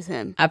not be with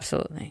him.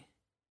 Absolutely.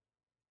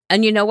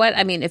 And you know what?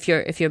 I mean, if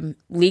you're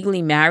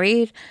legally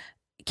married,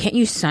 can't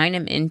you sign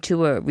him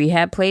into a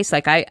rehab place?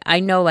 Like, I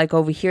know, like,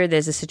 over here,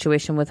 there's a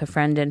situation with a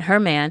friend and her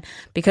man,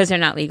 because they're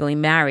not legally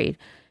married,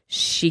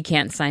 she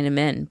can't sign him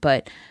in.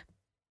 But,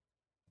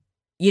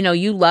 you know,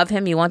 you love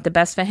him, you want the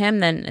best for him,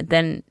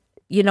 then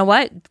you know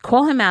what?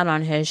 Call him out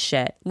on his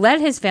shit.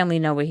 Let his family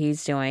know what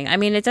he's doing. I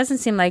mean, it doesn't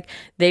seem like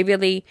they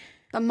really...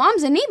 The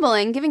mom's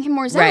enabling, giving him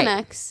more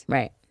Xanax.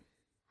 Right.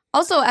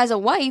 Also, as a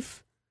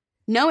wife,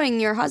 knowing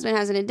your husband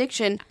has an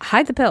addiction...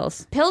 Hide the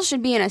pills. Pills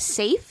should be in a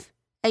safe,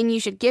 and you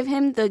should give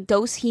him the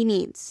dose he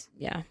needs.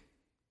 Yeah.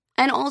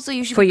 And also,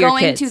 you should be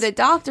going to the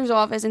doctor's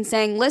office and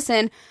saying,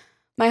 listen,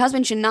 my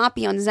husband should not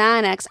be on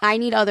Xanax. I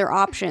need other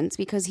options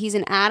because he's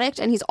an addict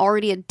and he's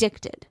already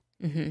addicted.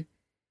 Mm-hmm.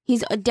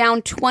 He's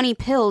down 20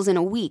 pills in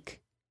a week.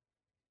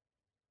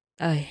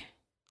 I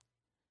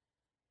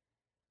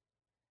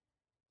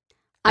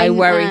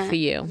worry for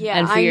you. Yeah,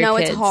 and for your know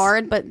kids. It's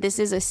hard, but this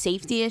is a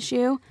safety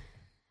issue.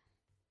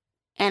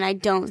 And I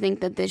don't think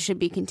that this should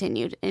be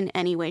continued in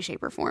any way,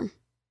 shape, or form.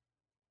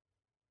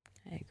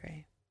 I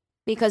agree.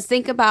 Because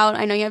think about,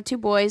 I know you have 2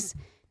 boys.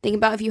 Think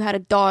about if you had a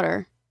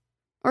daughter,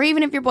 or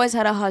even if your boys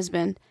had a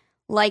husband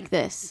like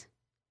this.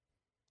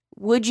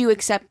 would you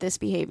accept this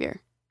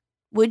behavior?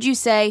 Would you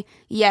say,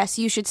 yes,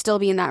 you should still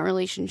be in that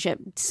relationship,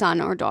 son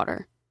or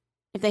daughter,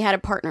 if they had a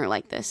partner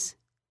like this?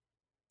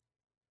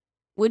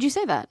 Would you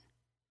say that?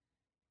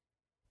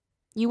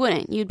 You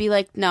wouldn't. You'd be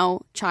like,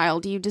 no,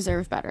 child, you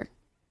deserve better.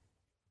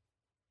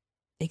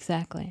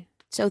 Exactly.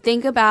 So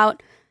think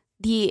about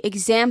the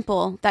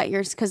example that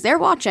because they're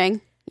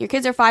watching. Your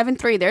kids are 5 and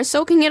 3. They're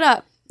soaking it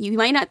up. You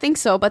might not think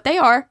so, but they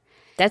are.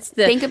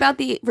 Think about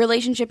the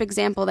relationship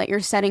example that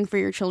you're setting for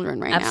your children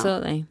right now.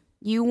 Absolutely.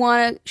 You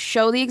want to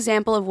show the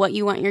example of what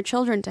you want your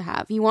children to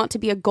have. You want to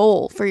be a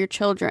goal for your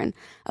children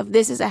of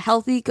this is a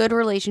healthy, good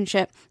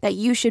relationship that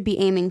you should be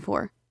aiming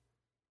for.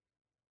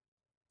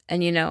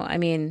 And, I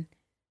mean,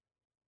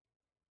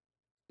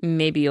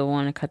 maybe you'll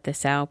want to cut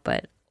this out,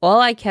 but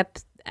all I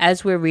kept,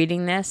 as we're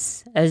reading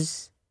this,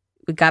 as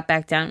we got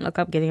back down, look,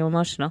 I'm getting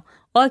emotional.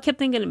 All I kept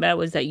thinking about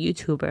was that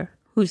YouTuber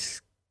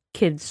whose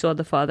kids saw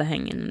the father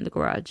hanging in the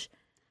garage.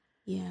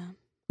 Yeah.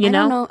 I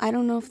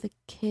don't know if the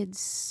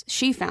kids,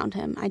 she found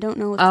him. I don't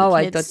know if the kids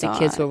I thought saw the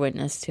kids it. were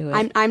witness to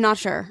it. I'm not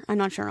sure. I'm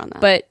not sure on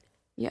that. But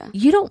yeah,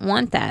 you don't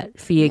want that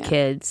for your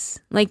kids.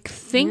 Like,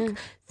 think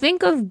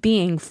of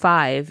being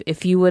 5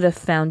 if you would have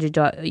found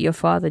your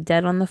father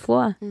dead on the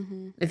floor.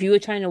 Mm-hmm. If you were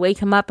trying to wake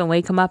him up and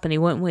he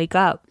wouldn't wake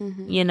up.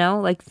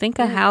 Mm-hmm. Like, think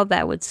of how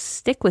that would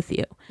stick with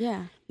you.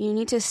 Yeah. You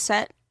need to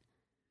set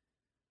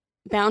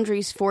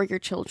boundaries for your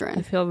children.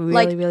 I feel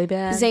really, really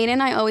bad. Zane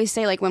and I always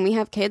say, like, when we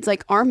have kids,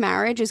 like, our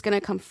marriage is going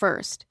to come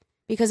first.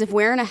 Because if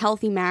we're in a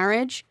healthy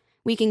marriage,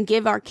 we can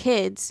give our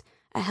kids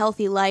a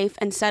healthy life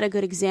and set a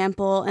good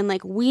example. And,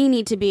 like, we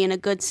need to be in a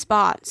good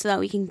spot so that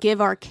we can give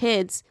our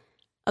kids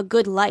a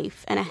good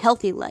life and a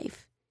healthy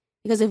life.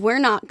 Because if we're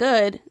not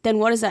good, then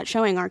what is that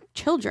showing our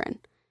children?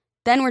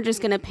 Then we're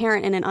just going to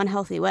parent in an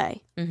unhealthy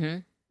way. Mm-hmm.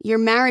 Your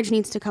marriage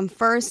needs to come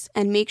first,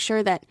 and make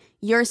sure that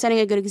you're setting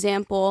a good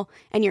example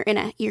and you're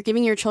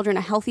giving your children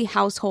a healthy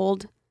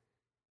household.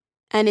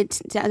 And it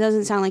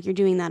doesn't sound like you're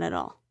doing that at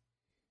all.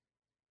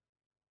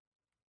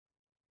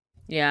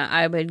 Yeah,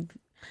 I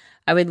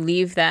would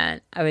leave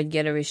that. I would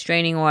get a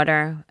restraining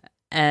order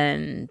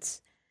and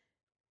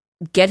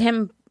get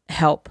him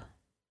help,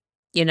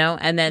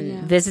 and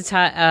then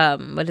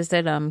what is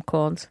it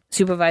called?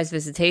 Supervised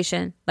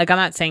visitation. Like, I'm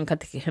not saying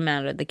cut him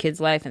out of the kid's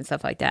life and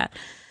stuff like that.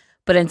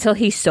 But until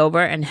he's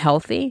sober and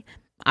healthy,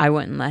 I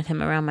wouldn't let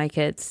him around my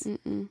kids.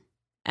 Mm-mm.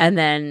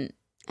 And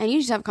you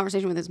just have a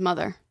conversation with his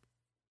mother.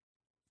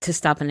 To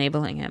stop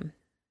enabling him.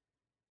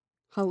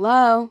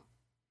 Hello?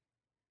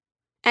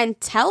 And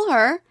tell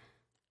her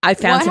what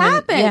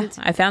happened.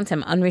 I found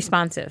him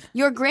unresponsive.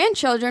 Your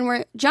grandchildren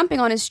were jumping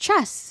on his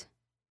chest.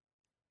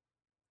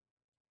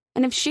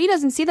 And if she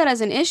doesn't see that as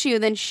an issue,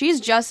 then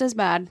she's just as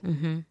bad.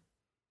 Mm-hmm.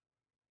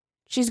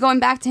 She's going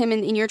back to him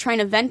and you're trying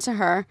to vent to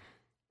her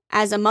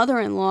as a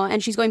mother-in-law,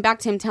 and she's going back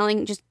to him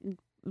just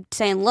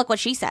saying, look what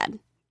she said.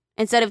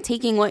 Instead of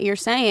taking what you're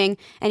saying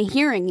and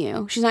hearing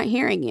you. She's not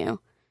hearing you.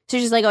 So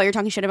she's like, oh, you're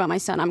talking shit about my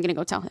son. I'm going to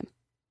go tell him.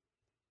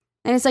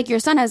 And it's like, your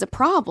son has a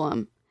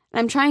problem. And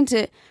I'm trying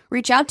to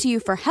reach out to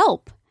you for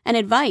help and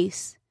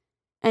advice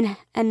and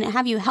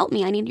have you help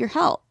me. I need your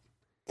help.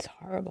 It's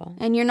horrible.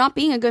 And you're not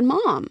being a good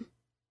mom.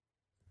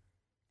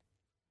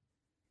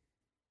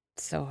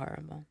 It's so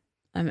horrible.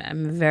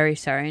 I'm very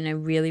sorry. And I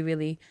really,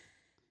 really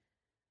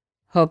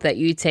hope that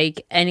you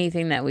take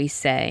anything that we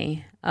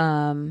say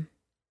and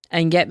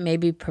get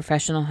maybe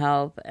professional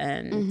help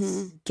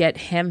and get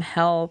him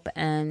help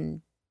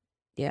and,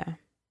 100%.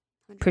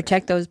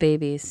 Protect those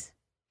babies.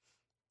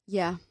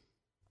 Yeah.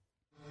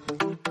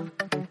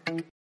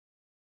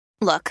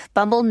 Look,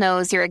 Bumble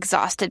knows you're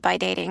exhausted by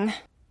dating.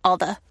 All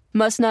the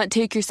must not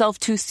take yourself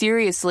too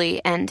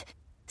seriously and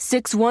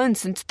 6'1"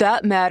 since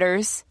that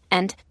matters.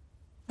 And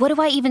what do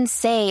I even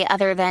say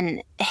other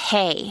than,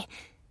 hey?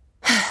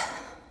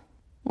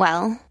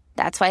 Well,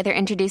 that's why they're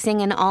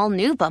introducing an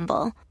all-new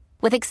Bumble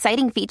with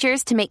exciting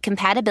features to make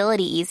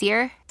compatibility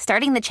easier,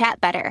 starting the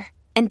chat better,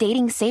 and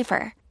dating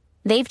safer.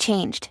 They've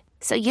changed,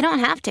 so you don't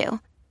have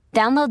to.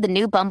 Download the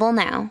new Bumble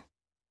now.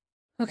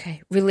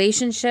 Okay,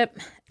 relationship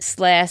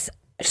slash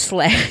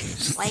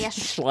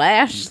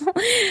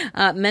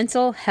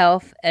mental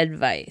health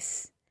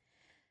advice.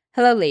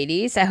 Hello,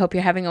 ladies. I hope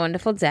you're having a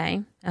wonderful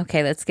day.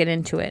 Okay, let's get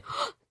into it.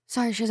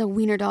 Sorry, she has a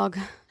wiener dog.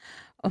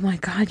 Oh my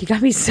God, you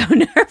got me so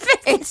nervous.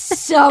 It's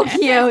so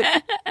cute.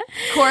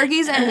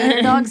 Corgis and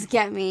wiener dogs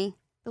get me.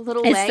 The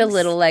little legs. It's the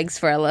little legs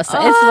for Alyssa.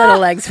 Oh! It's the little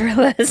legs for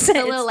Alyssa. It's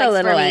the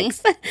little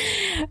legs.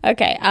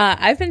 Okay,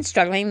 I've been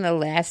struggling the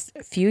last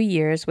few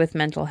years with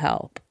mental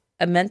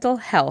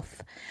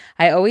health.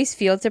 I always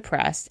feel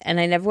depressed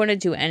and I never want to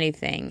do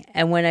anything.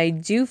 And when I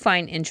do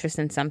find interest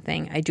in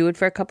something, I do it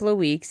for a couple of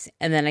weeks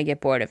and then I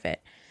get bored of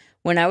it.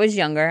 When I was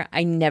younger,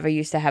 I never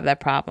used to have that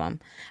problem.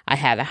 I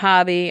had a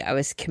hobby I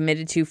was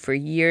committed to for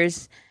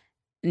years.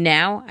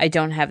 Now, I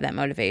don't have that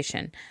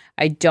motivation.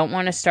 I don't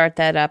want to start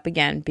that up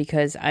again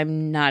because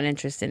I'm not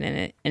interested in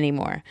it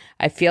anymore.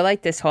 I feel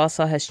like this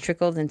also has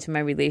trickled into my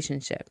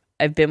relationship.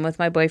 I've been with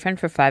my boyfriend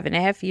for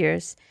 5.5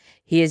 years.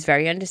 He is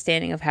very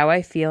understanding of how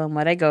I feel and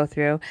what I go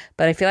through,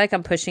 but I feel like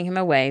I'm pushing him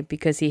away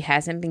because he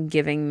hasn't been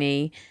giving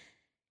me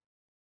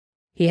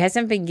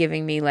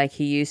like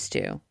he used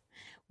to.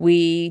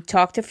 We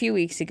talked a few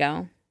weeks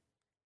ago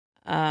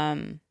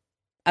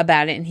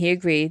about it, and he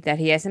agreed that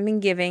he hasn't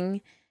been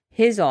giving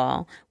his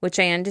all, which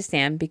I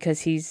understand because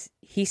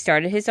he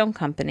started his own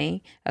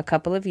company a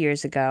couple of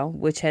years ago,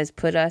 which has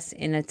put us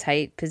in a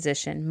tight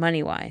position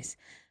money-wise.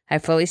 I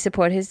fully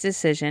support his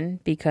decision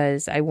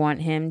because I want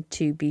him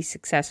to be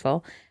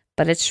successful,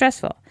 but it's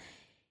stressful.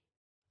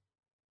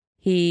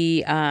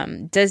 He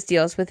does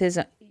deal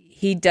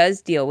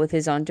with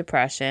his own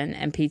depression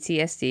and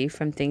PTSD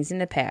from things in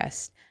the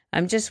past.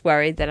 I'm just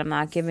worried that I'm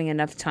not giving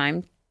enough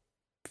time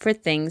for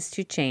things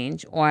to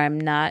change, or I'm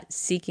not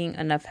seeking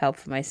enough help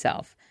for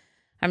myself.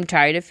 I'm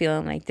tired of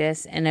feeling like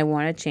this and I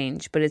want to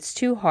change, but it's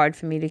too hard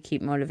for me to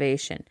keep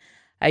motivation.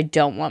 I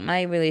don't want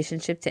my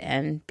relationship to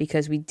end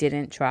because we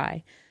didn't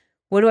try.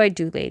 What do I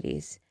do,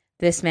 ladies?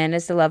 This man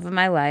is the love of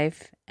my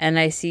life, and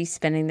I see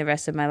spending the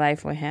rest of my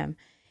life with him.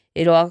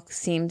 It all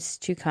seems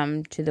to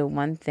come to the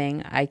one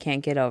thing I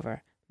can't get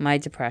over, my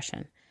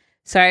depression.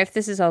 Sorry if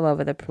this is all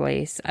over the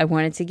place. I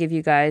wanted to give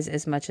you guys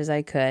as much as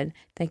I could.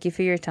 Thank you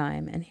for your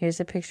time. And here's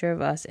a picture of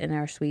us and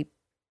our sweet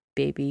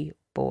baby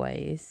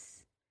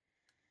boys.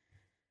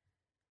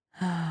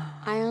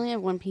 I only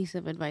have one piece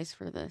of advice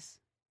for this.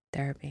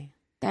 Therapy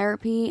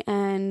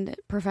And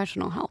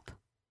professional help.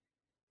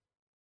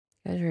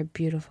 You guys are a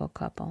beautiful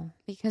couple.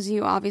 Because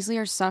you obviously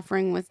are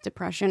suffering with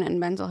depression and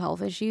mental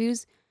health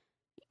issues.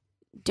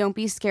 Don't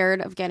be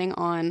scared of getting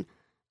on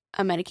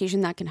a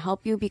medication that can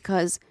help you,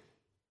 because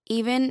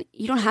even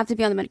you don't have to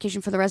be on the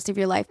medication for the rest of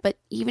your life, but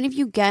even if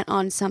you get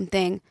on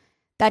something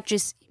that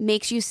just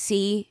makes you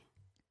see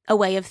a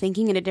way of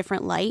thinking in a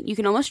different light, you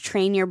can almost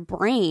train your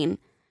brain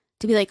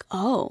to be like,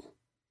 oh,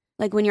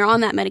 like when you're on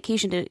that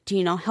medication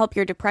to help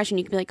your depression,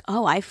 you can be like,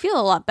 oh, I feel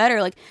a lot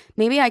better. Like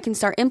maybe I can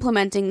start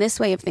implementing this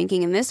way of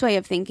thinking and this way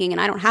of thinking,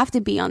 and I don't have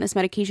to be on this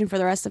medication for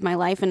the rest of my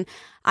life. And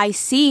I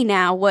see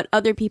now what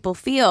other people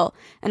feel,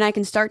 and I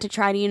can start to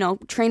try to,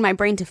 train my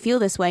brain to feel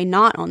this way,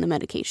 not on the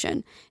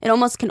medication. It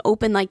almost can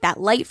open like that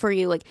light for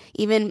you. Like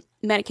even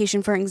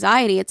medication for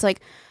anxiety, it's like,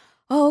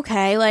 oh,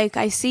 okay, like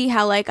I see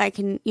how like I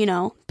can,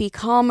 be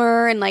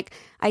calmer, and like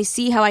I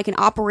see how I can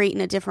operate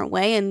in a different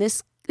way. And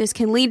this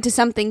can lead to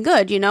something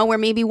good, where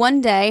maybe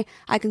one day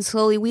I can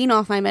slowly wean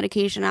off my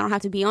medication. I don't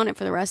have to be on it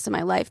for the rest of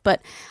my life.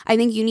 But I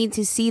think you need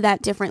to see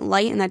that different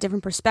light and that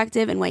different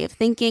perspective and way of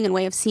thinking and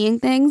way of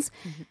seeing things,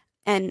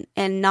 and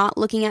not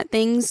looking at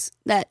things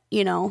that,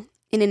 in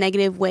a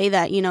negative way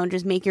that,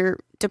 just make your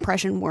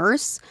depression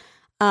worse.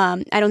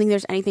 I don't think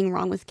there's anything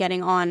wrong with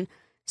getting on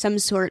some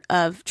sort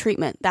of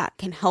treatment that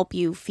can help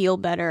you feel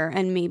better,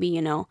 and maybe,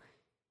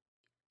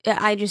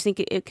 I just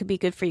think it could be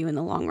good for you in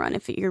the long run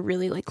if you're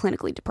really like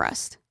clinically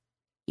depressed.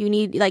 You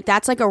need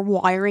that's like a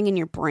wiring in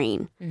your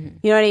brain. Mm-hmm.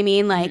 You know what I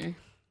mean? Like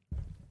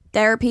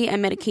therapy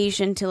and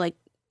medication to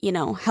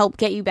help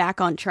get you back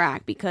on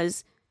track,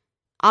 because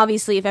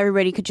obviously if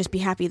everybody could just be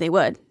happy, they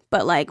would.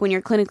 But like when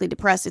you're clinically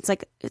depressed, it's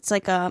like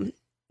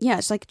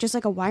just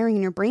like a wiring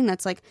in your brain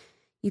that's like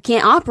you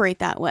can't operate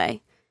that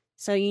way.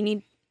 So you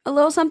need a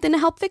little something to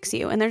help fix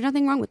you, and there's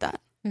nothing wrong with that.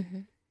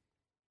 Mm-hmm.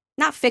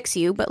 Not fix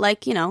you, but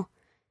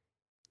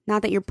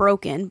not that you're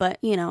broken, but,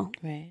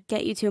 right.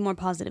 Get you to a more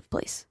positive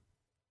place.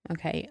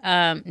 Okay.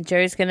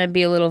 Jerry's going to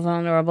be a little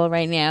vulnerable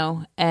right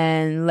now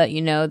and let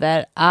you know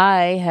that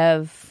I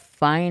have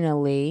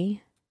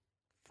finally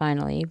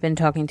been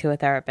talking to a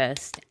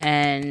therapist,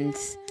 and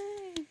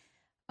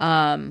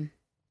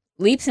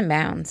leaps and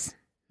bounds.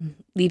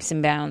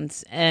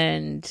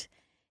 And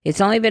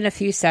it's only been a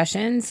few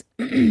sessions,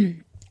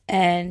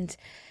 and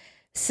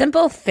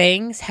simple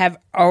things have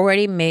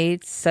already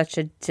made such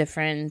a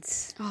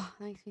difference. Oh,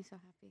 that makes me so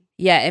happy.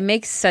 Yeah, it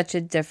makes such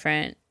a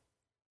different...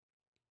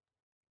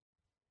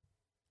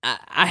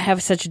 I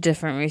have such a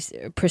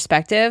different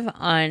perspective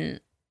on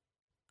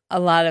a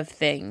lot of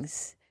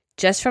things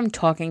just from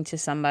talking to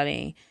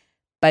somebody,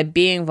 by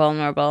being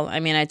vulnerable. I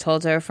mean, I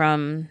told her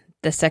from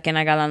the second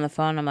I got on the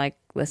phone, I'm like,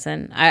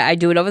 listen, I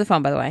do it over the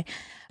phone, by the way.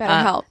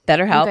 BetterHelp.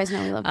 BetterHelp. You guys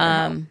know we love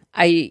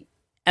BetterHelp.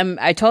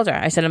 I told her,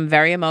 I said, I'm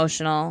very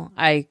emotional.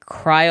 I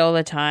cry all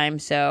the time.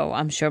 So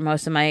I'm sure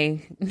most of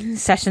my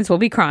sessions will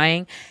be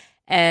crying.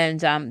 And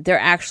they're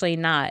actually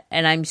not.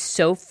 And I'm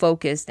so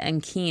focused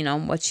and keen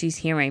on what she's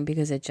hearing,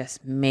 because it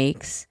just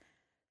makes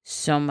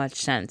so much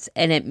sense.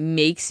 And it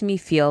makes me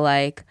feel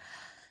like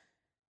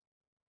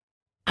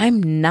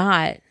I'm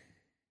not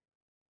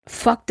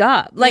fucked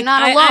up. Like, you're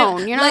not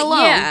alone. You're not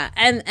alone. Yeah.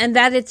 And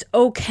that it's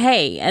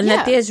okay. And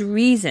that there's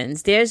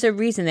reasons. There's a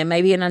reason. There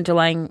may be an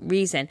underlying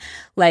reason.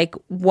 Like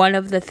one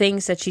of the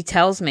things that she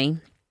tells me,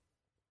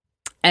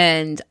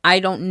 and I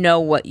don't know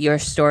what your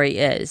story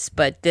is,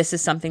 but this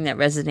is something that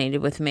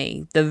resonated with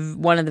me.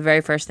 One of the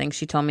very first things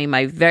she told me,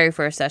 my very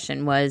first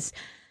session, was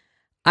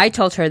I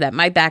told her that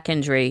my back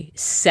injury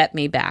set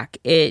me back.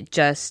 It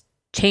just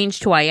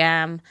changed who I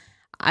am.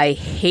 I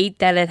hate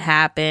that it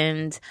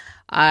happened.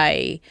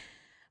 I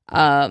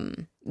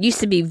used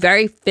to be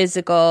very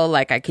physical,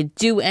 like I could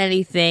do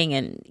anything.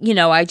 And, you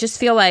know, I just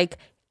feel like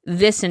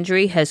this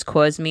injury has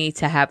caused me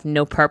to have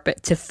no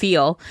purpose, to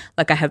feel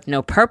like I have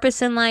no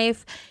purpose in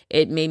life.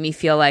 It made me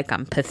feel like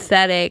I'm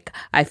pathetic.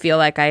 I feel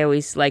like I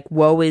always like,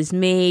 woe is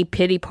me,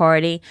 pity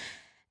party.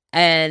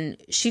 And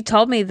she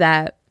told me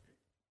that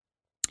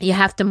you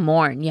have to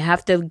mourn. You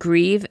have to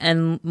grieve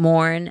and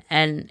mourn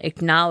and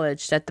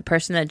acknowledge that the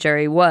person that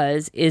Jerry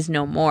was is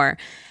no more.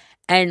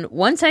 And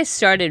once I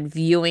started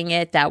viewing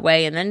it that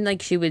way, and then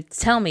like she would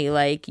tell me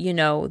like, you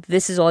know,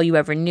 this is all you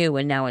ever knew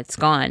and now it's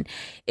gone.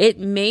 It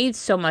made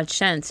so much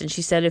sense. And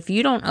she said, if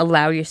you don't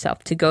allow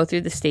yourself to go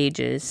through the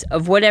stages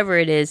of whatever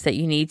it is that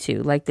you need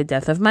to, like the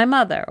death of my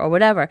mother or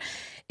whatever,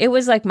 it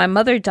was like my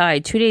mother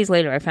died 2 days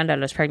later. I found out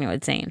I was pregnant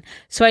with Zane.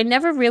 So I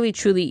never really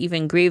truly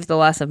even grieved the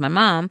loss of my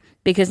mom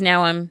because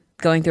now I'm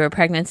going through a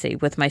pregnancy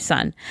with my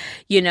son,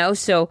 you know?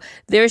 So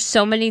there's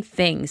so many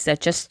things that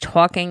just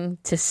talking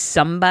to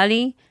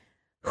somebody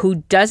who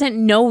doesn't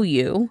know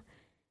you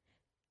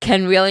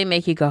can really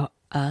make you go,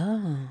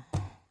 oh,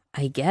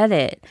 I get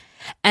it.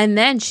 And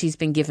then she's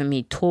been giving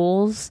me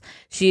tools.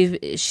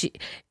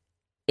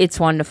 It's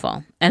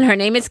wonderful. And her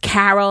name is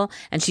Carol,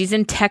 and she's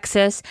in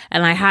Texas.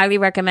 And I highly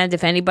recommend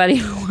if anybody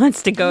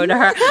wants to go to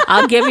her,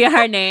 I'll give you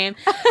her name.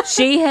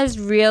 She has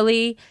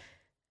really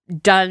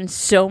done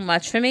so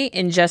much for me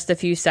in just a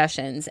few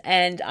sessions.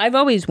 And I've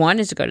always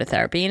wanted to go to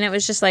therapy. And it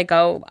was just like,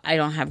 oh, I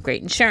don't have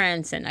great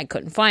insurance and I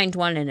couldn't find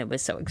one and it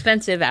was so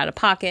expensive out of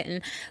pocket.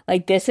 And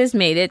like, this has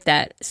made it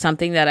that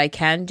something that I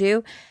can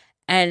do.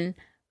 And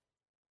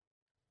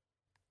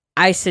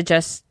I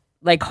suggest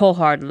like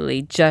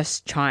wholeheartedly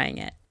just trying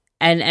it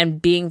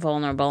and being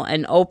vulnerable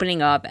and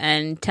opening up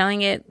and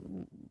telling it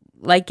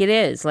like it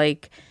is.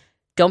 Like,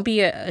 don't be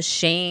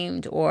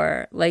ashamed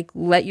or like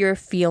let your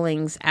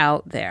feelings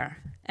out there.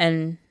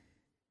 And,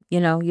 you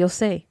know, you'll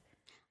see.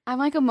 I'm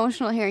like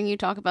emotional hearing you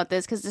talk about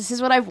this because this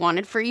is what I've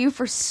wanted for you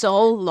for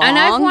so long. And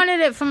I've wanted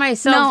it for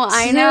myself No, too,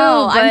 I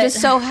know. but I'm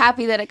just so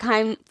happy that it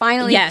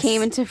finally Yes.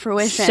 came into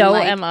fruition. So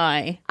like, am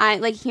I. I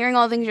like hearing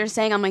all the things you're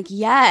saying. I'm like,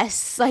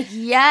 yes. Like,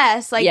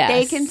 yes. Like, Yes.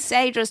 they can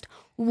say just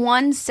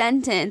one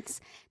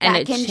sentence And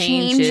that it can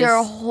change changes.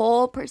 your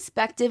whole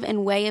perspective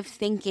and way of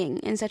thinking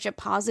in such a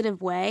positive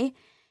way.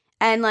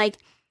 And like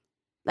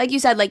you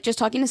said, like just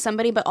talking to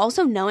somebody, but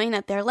also knowing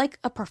that they're like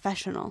a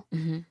professional.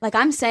 Mm-hmm. Like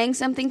I'm saying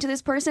something to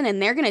this person and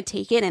they're going to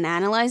take it and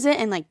analyze it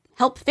and like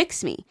help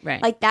fix me.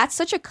 Right. Like that's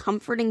such a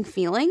comforting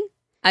feeling.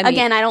 I mean,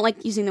 Again, I don't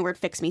like using the word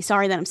fix me.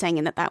 Sorry that I'm saying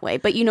it that way,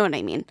 but you know what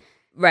I mean.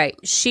 right.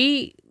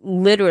 She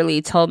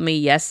literally told me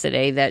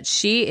yesterday that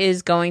she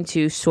is going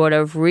to sort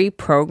of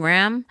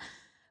reprogram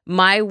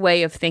my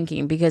way of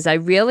thinking because I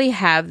really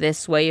have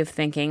this way of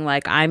thinking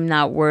like I'm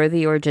not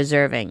worthy or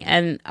deserving.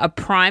 And a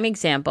prime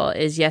example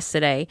is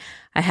yesterday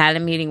I had a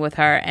meeting with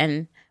her,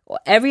 and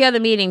every other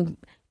meeting,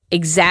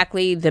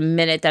 exactly the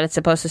minute that it's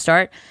supposed to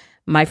start,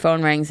 my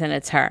phone rings and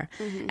it's her.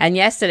 Mm-hmm. And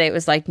yesterday it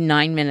was like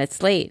 9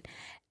 minutes late.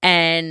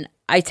 And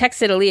I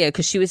texted Aaliyah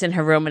because she was in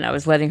her room and I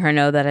was letting her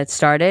know that it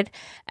started.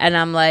 And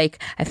I'm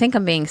like, I think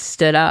I'm being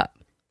stood up.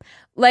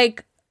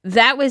 Like,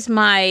 that was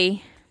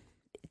my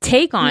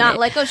take on it. Not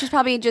like, oh, she's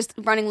probably just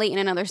running late in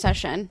another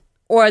session.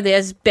 Or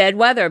there's bad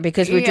weather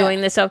because we're Yeah.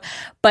 doing this.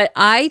 But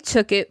I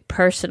took it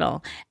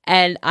personal.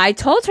 And I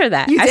told her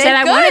that. You I did? said,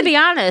 I want to Good. be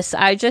honest.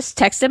 I just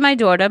texted my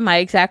daughter. My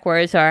exact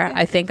words are,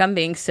 I think I'm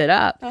being stood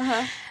up.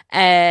 Uh-huh.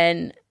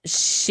 And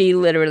she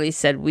literally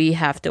said, we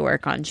have to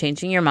work on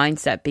changing your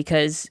mindset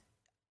because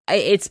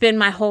it's been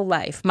my whole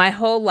life. My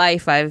whole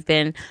life I've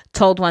been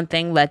told one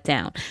thing, let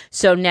down.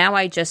 So now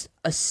I just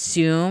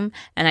assume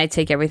and I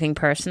take everything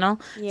personal.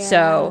 Yeah.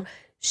 So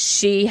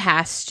she's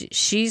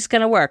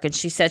going to work. And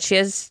she said she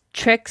has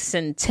tricks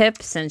and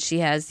tips and she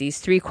has these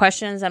 3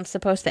 questions I'm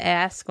supposed to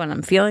ask when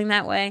I'm feeling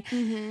that way.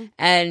 Mm-hmm.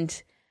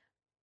 And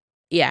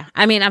yeah,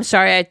 I mean, I'm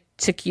sorry I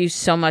took you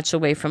so much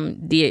away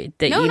from the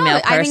No,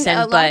 email I think person,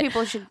 a lot but of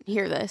people should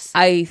hear this.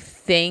 I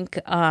think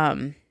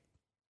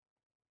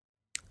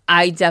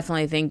I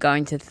definitely think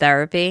going to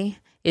therapy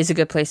is a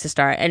good place to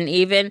start. And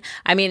even,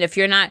 I mean, if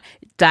you're not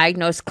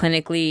diagnosed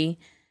clinically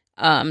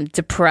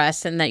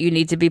depressed and that you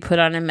need to be put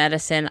on a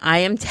medicine, I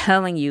am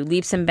telling you,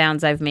 leaps and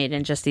bounds I've made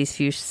in just these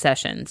few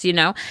sessions, you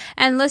know?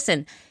 And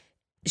listen,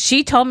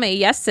 she told me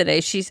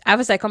yesterday, I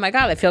was like, oh my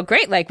God, I feel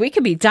great. Like we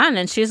could be done.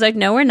 And she's like,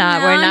 no, we're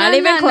not. No, We're not no,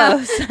 even no,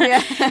 close. no.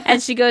 Yeah.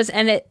 And she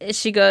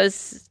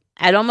goes,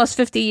 at almost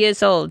 50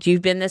 years old,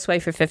 you've been this way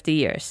for 50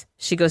 years.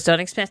 She goes,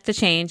 don't expect to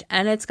change.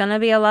 And it's going to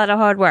be a lot of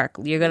hard work.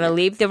 You're going to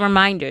leave the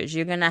reminders.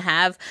 You're going to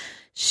have,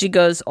 she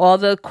goes, all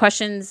the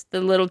questions, the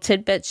little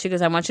tidbits. She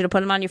goes, I want you to put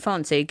them on your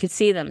phone so you could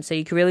see them, so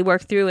you could really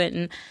work through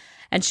it.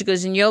 And she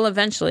goes, and you'll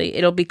eventually,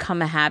 it'll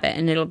become a habit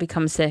and it'll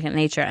become second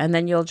nature. And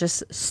then you'll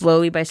just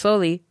slowly by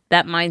slowly,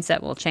 that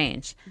mindset will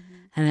change. Mm-hmm.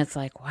 And it's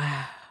like,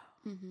 wow.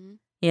 Mm-hmm.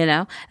 You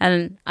know,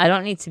 and I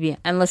don't need to be,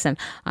 and listen,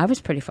 I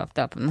was pretty fucked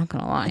up. I'm not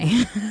going to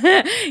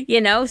lie, you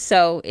know,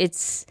 so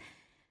it's,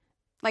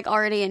 Like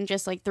already in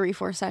just like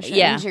 3-4 sessions,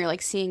 Yeah. you're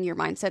like seeing your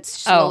mindset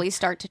slowly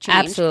start to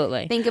change.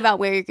 Absolutely. Think about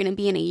where you're going to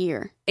be in a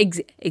year.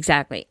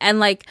 Exactly. And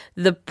like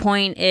the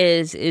point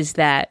is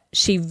that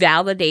she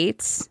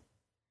validates.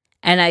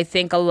 And I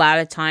think a lot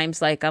of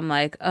times, like, I'm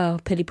like, oh,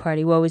 pity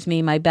party, woe is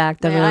me, my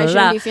back. Blah, Yeah, blah, I blah,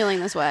 shouldn't blah. be feeling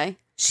this way.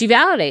 She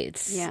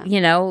validates. Yeah. You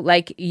know,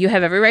 like, you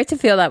have every right to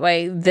feel that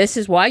way. This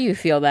is why you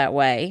feel that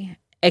way.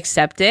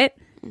 Accept it,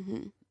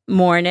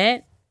 mourn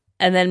it,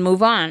 and then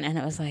move on. And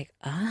it was like,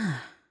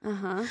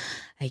 I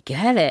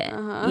get it.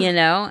 You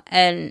know?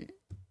 And,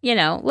 you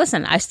know,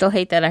 listen, I still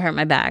hate that I hurt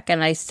my back.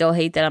 And I still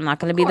hate that I'm not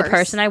going to be the course.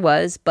 person I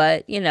was.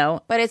 But, you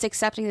know. But it's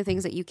accepting the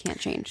things that you can't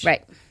change.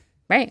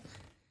 Right.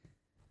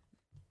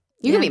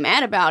 You can be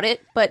mad about it,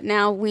 but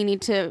now we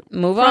need to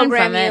Move on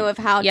program from it. you of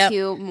how Yep.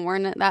 to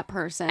mourn that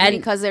person And-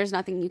 because there's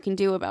nothing you can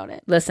do about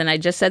it. Listen, I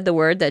just said the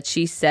word that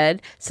she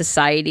said,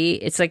 society.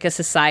 It's like a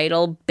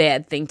societal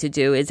bad thing to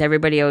do. Is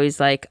everybody always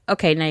like,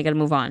 okay, now you got to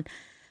move on.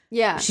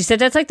 Yeah. She said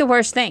that's like the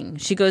worst thing.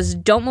 She goes,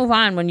 don't move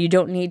on when you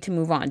don't need to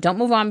move on. Don't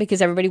move on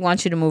because everybody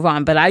wants you to move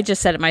on. But I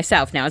just said it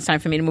myself. Now it's time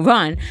for me to move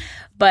on.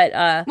 But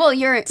Well,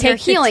 you're take the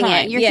healing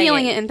time. it. You're Yeah,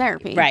 healing yeah. it in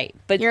therapy. Right,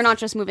 but- you're not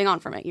just moving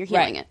on from it. You're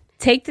healing it.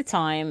 Take the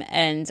time.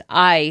 And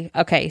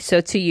okay, so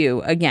to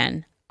you,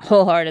 again,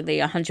 wholeheartedly,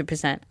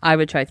 100%, I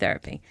would try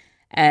therapy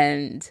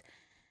and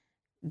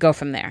go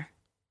from there.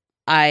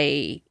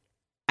 I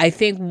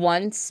think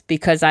once,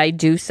 because I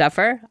do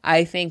suffer,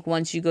 I think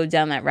once you go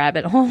down that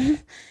rabbit hole,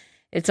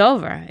 it's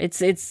over. It's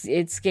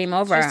game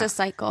over. It's just a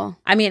cycle.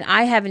 I mean,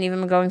 I haven't even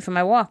been going for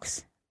my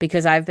walks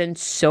because I've been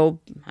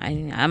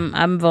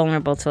I'm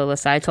vulnerable to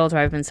Alyssa. I told her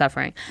I've been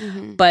suffering.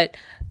 But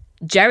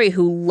Jerry,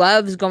 who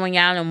loves going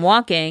out and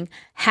walking,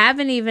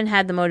 haven't even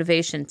had the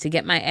motivation to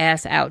get my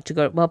ass out to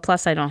go. Well,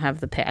 plus I don't have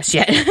the pass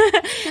yet.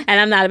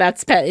 And I'm not about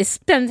to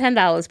spend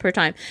 $10 per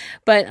time.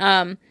 But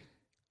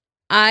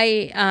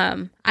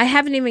I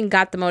haven't even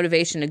got the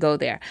motivation to go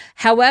there.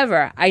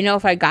 However, I know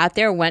if I got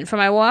there, went for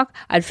my walk,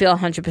 I'd feel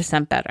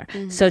 100% better.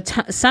 So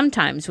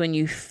sometimes when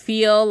you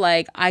feel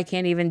like I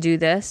can't even do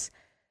this,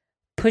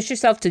 push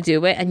yourself to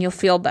do it and you'll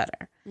feel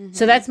better.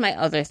 So that's my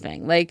other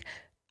thing. Like,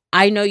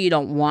 I know you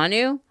don't want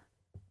to,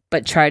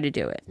 but try to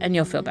do it and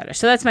you'll feel better.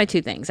 So that's my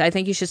two things. I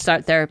think you should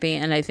start therapy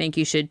and I think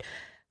you should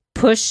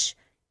push,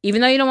 even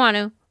though you don't want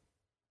to,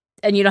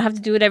 and you don't have to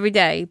do it every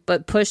day,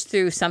 but push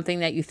through something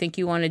that you think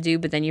you want to do,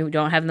 but then you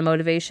don't have the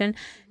motivation.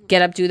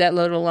 Get up, do that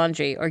load of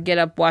laundry, or get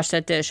up, wash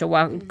that dish,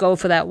 or go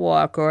for that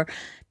walk, or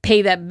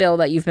pay that bill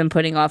that you've been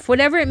putting off.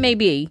 Whatever it may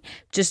be,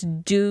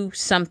 just do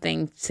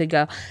something to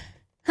go,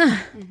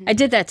 I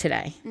did that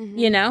today,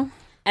 you know?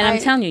 And I'm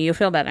telling you, you'll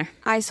feel better.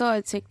 I saw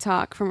a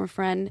TikTok from a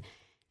friend,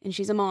 and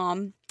she's a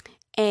mom,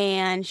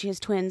 and she has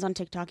twins on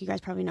TikTok. You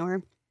guys probably know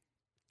her.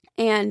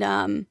 And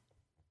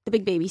the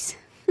big babies.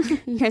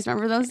 You guys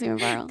remember those? They were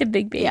viral. The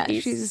big babies.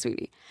 Yeah, she's a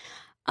sweetie.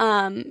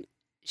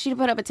 She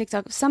put up a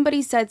TikTok.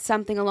 Somebody said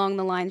something along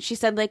the lines. She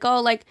said, like,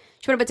 oh, like,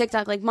 she put up a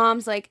TikTok, like,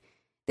 mom's, like,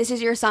 this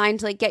is your sign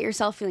to, like, get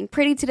yourself feeling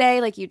pretty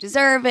today. Like, you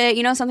deserve it.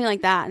 You know, something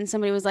like that. And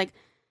somebody was like,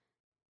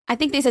 I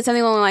think they said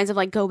something along the lines of,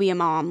 like, go be a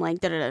mom. Like,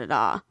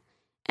 da-da-da-da-da.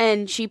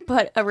 And she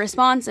put a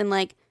response in,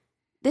 like,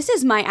 this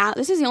is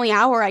the only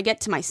hour I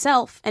get to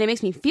myself, and it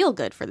makes me feel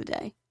good for the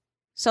day.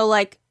 So,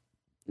 like,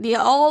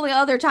 all the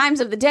other times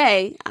of the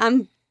day,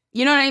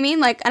 you know what I mean?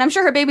 Like, and I'm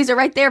sure her babies are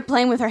right there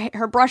playing with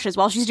her brushes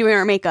while she's doing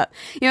her makeup.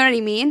 You know what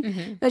I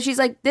mean? But she's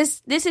like,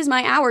 this is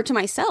my hour to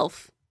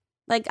myself.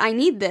 Like, I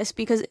need this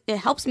because it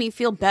helps me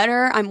feel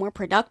better. I'm more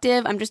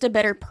productive. I'm just a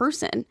better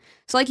person.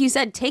 So like you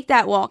said, take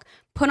that walk,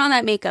 put on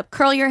that makeup,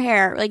 curl your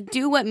hair, like,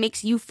 do what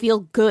makes you feel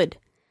good.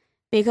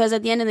 Because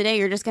at the end of the day,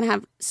 you're just going to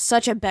have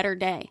such a better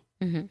day.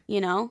 You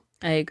know?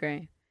 I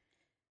agree.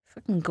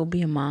 Fucking go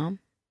be a mom.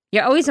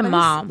 You're always a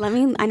mom.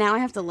 Now I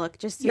have to look.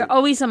 You're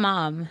always a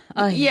mom.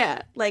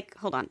 Yeah. Like,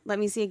 hold on. Let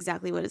me see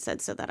exactly what it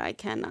said so that I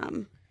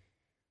can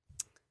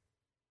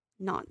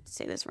not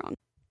say this wrong.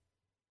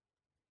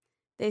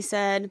 They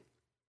said,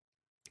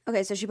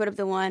 okay, so she put up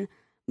the one,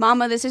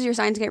 Mama, this is your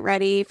sign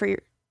to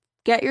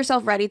get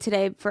yourself ready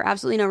today for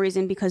absolutely no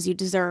reason because you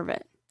deserve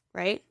it.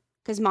 Right?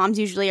 Because moms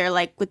usually are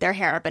like with their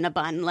hair up in a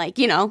bun, like,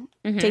 you know,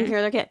 taking care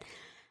of their kid.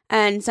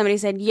 And somebody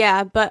said,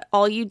 yeah, but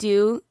all you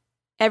do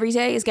every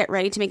day is get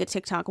ready to make a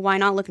TikTok. Why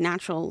not look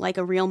natural like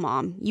a real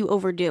mom? You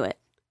overdo it.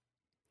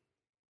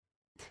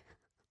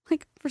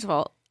 Like, first of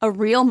all, a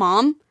real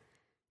mom?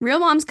 Real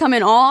moms come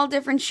in all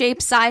different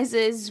shapes,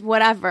 sizes,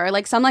 whatever.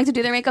 Like, some like to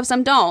do their makeup,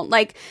 some don't.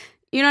 Like,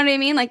 you know what I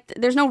mean? Like,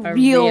 there's no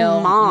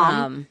real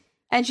mom.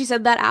 And she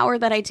said that hour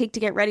that I take to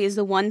get ready is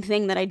the one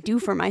thing that I do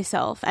for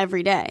myself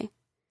every day.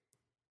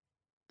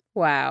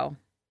 Wow.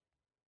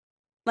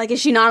 Like, is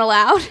she not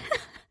allowed?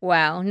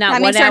 Wow. Not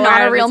that 1 makes her hour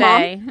not a every real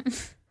day.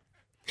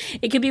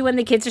 It could be when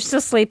the kids are still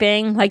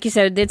sleeping. Like you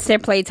said, it's their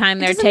playtime.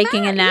 They're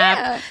taking a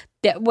nap.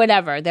 Yeah.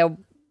 Whatever. They're,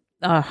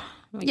 God,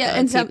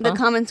 and the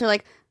comments are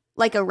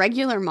like a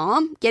regular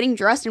mom, getting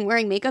dressed and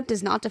wearing makeup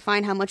does not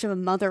define how much of a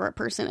mother a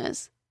person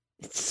is.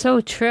 It's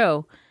so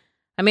true.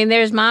 I mean,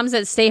 there's moms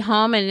that stay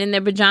home and in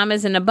their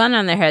pajamas and a bun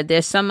on their head.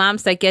 There's some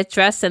moms that get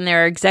dressed and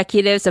they're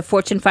executives of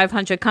Fortune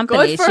 500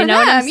 companies. Good for You know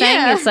what I'm them, saying?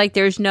 yeah. It's like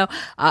there's no...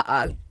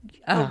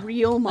 A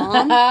real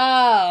mom.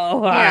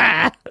 Oh.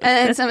 Yeah.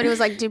 And then somebody was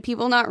like, do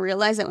people not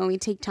realize that when we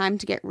take time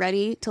to get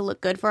ready to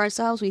look good for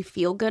ourselves, we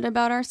feel good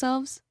about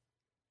ourselves?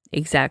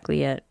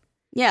 Exactly it.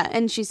 Yeah.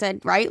 And she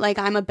said, right? Like,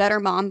 I'm a better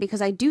mom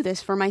because I do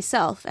this for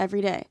myself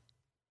every day.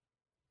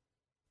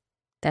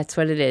 That's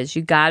what it is.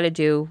 You got to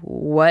do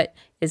what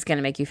is going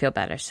to make you feel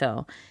better.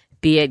 So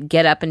be it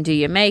get up and do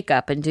your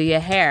makeup and do your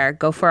hair,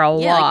 go for a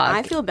Yeah, walk.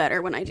 like, I feel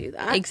better when I do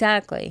that.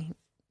 Exactly.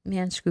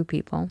 Man, screw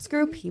people.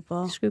 Screw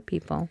people. Screw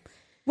people.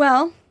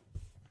 Well,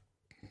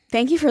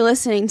 thank you for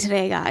listening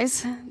today,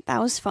 guys. That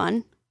was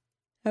fun.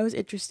 That was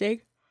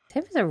interesting.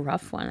 It was a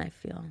rough one, I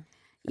feel.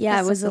 Yeah,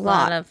 it was a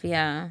lot.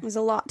 It was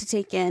a lot to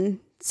take in.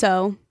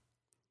 So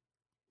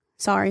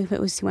sorry if it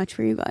was too much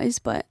for you guys,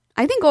 but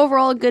I think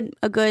overall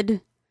a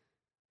good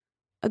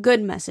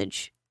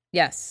message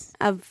Yes.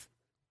 of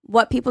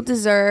what people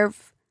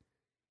deserve,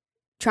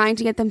 trying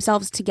to get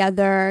themselves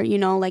together, you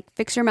know, like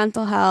fix your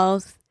mental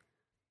health,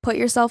 put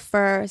yourself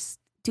first,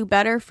 do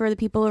better for the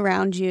people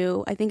around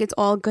you. I think it's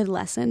all good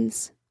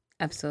lessons.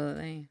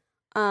 Absolutely.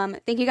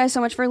 Thank you guys so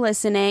much for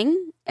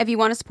listening. If you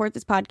want to support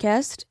this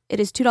podcast, it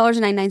is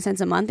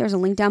 $2.99 a month. There's a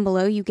link down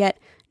below. You get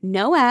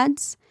no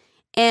ads,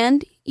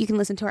 and you can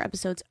listen to our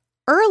episodes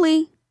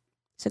early.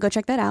 So go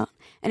check that out.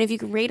 And if you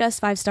could rate us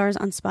 5 stars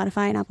on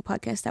Spotify and Apple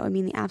Podcasts, that would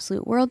mean the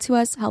absolute world to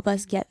us. Help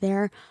us get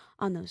there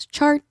on those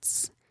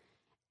charts.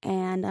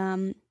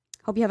 And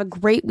hope you have a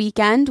great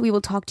weekend. We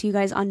will talk to you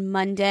guys on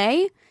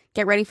Monday.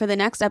 Get ready for the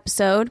next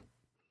episode.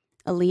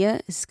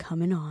 Aaliyah is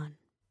coming on.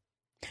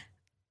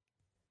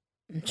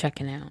 I'm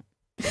checking out.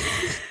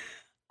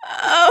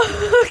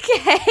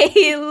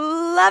 Okay.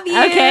 Love you.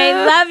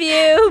 Okay, love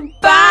you.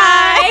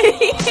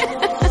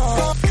 Bye.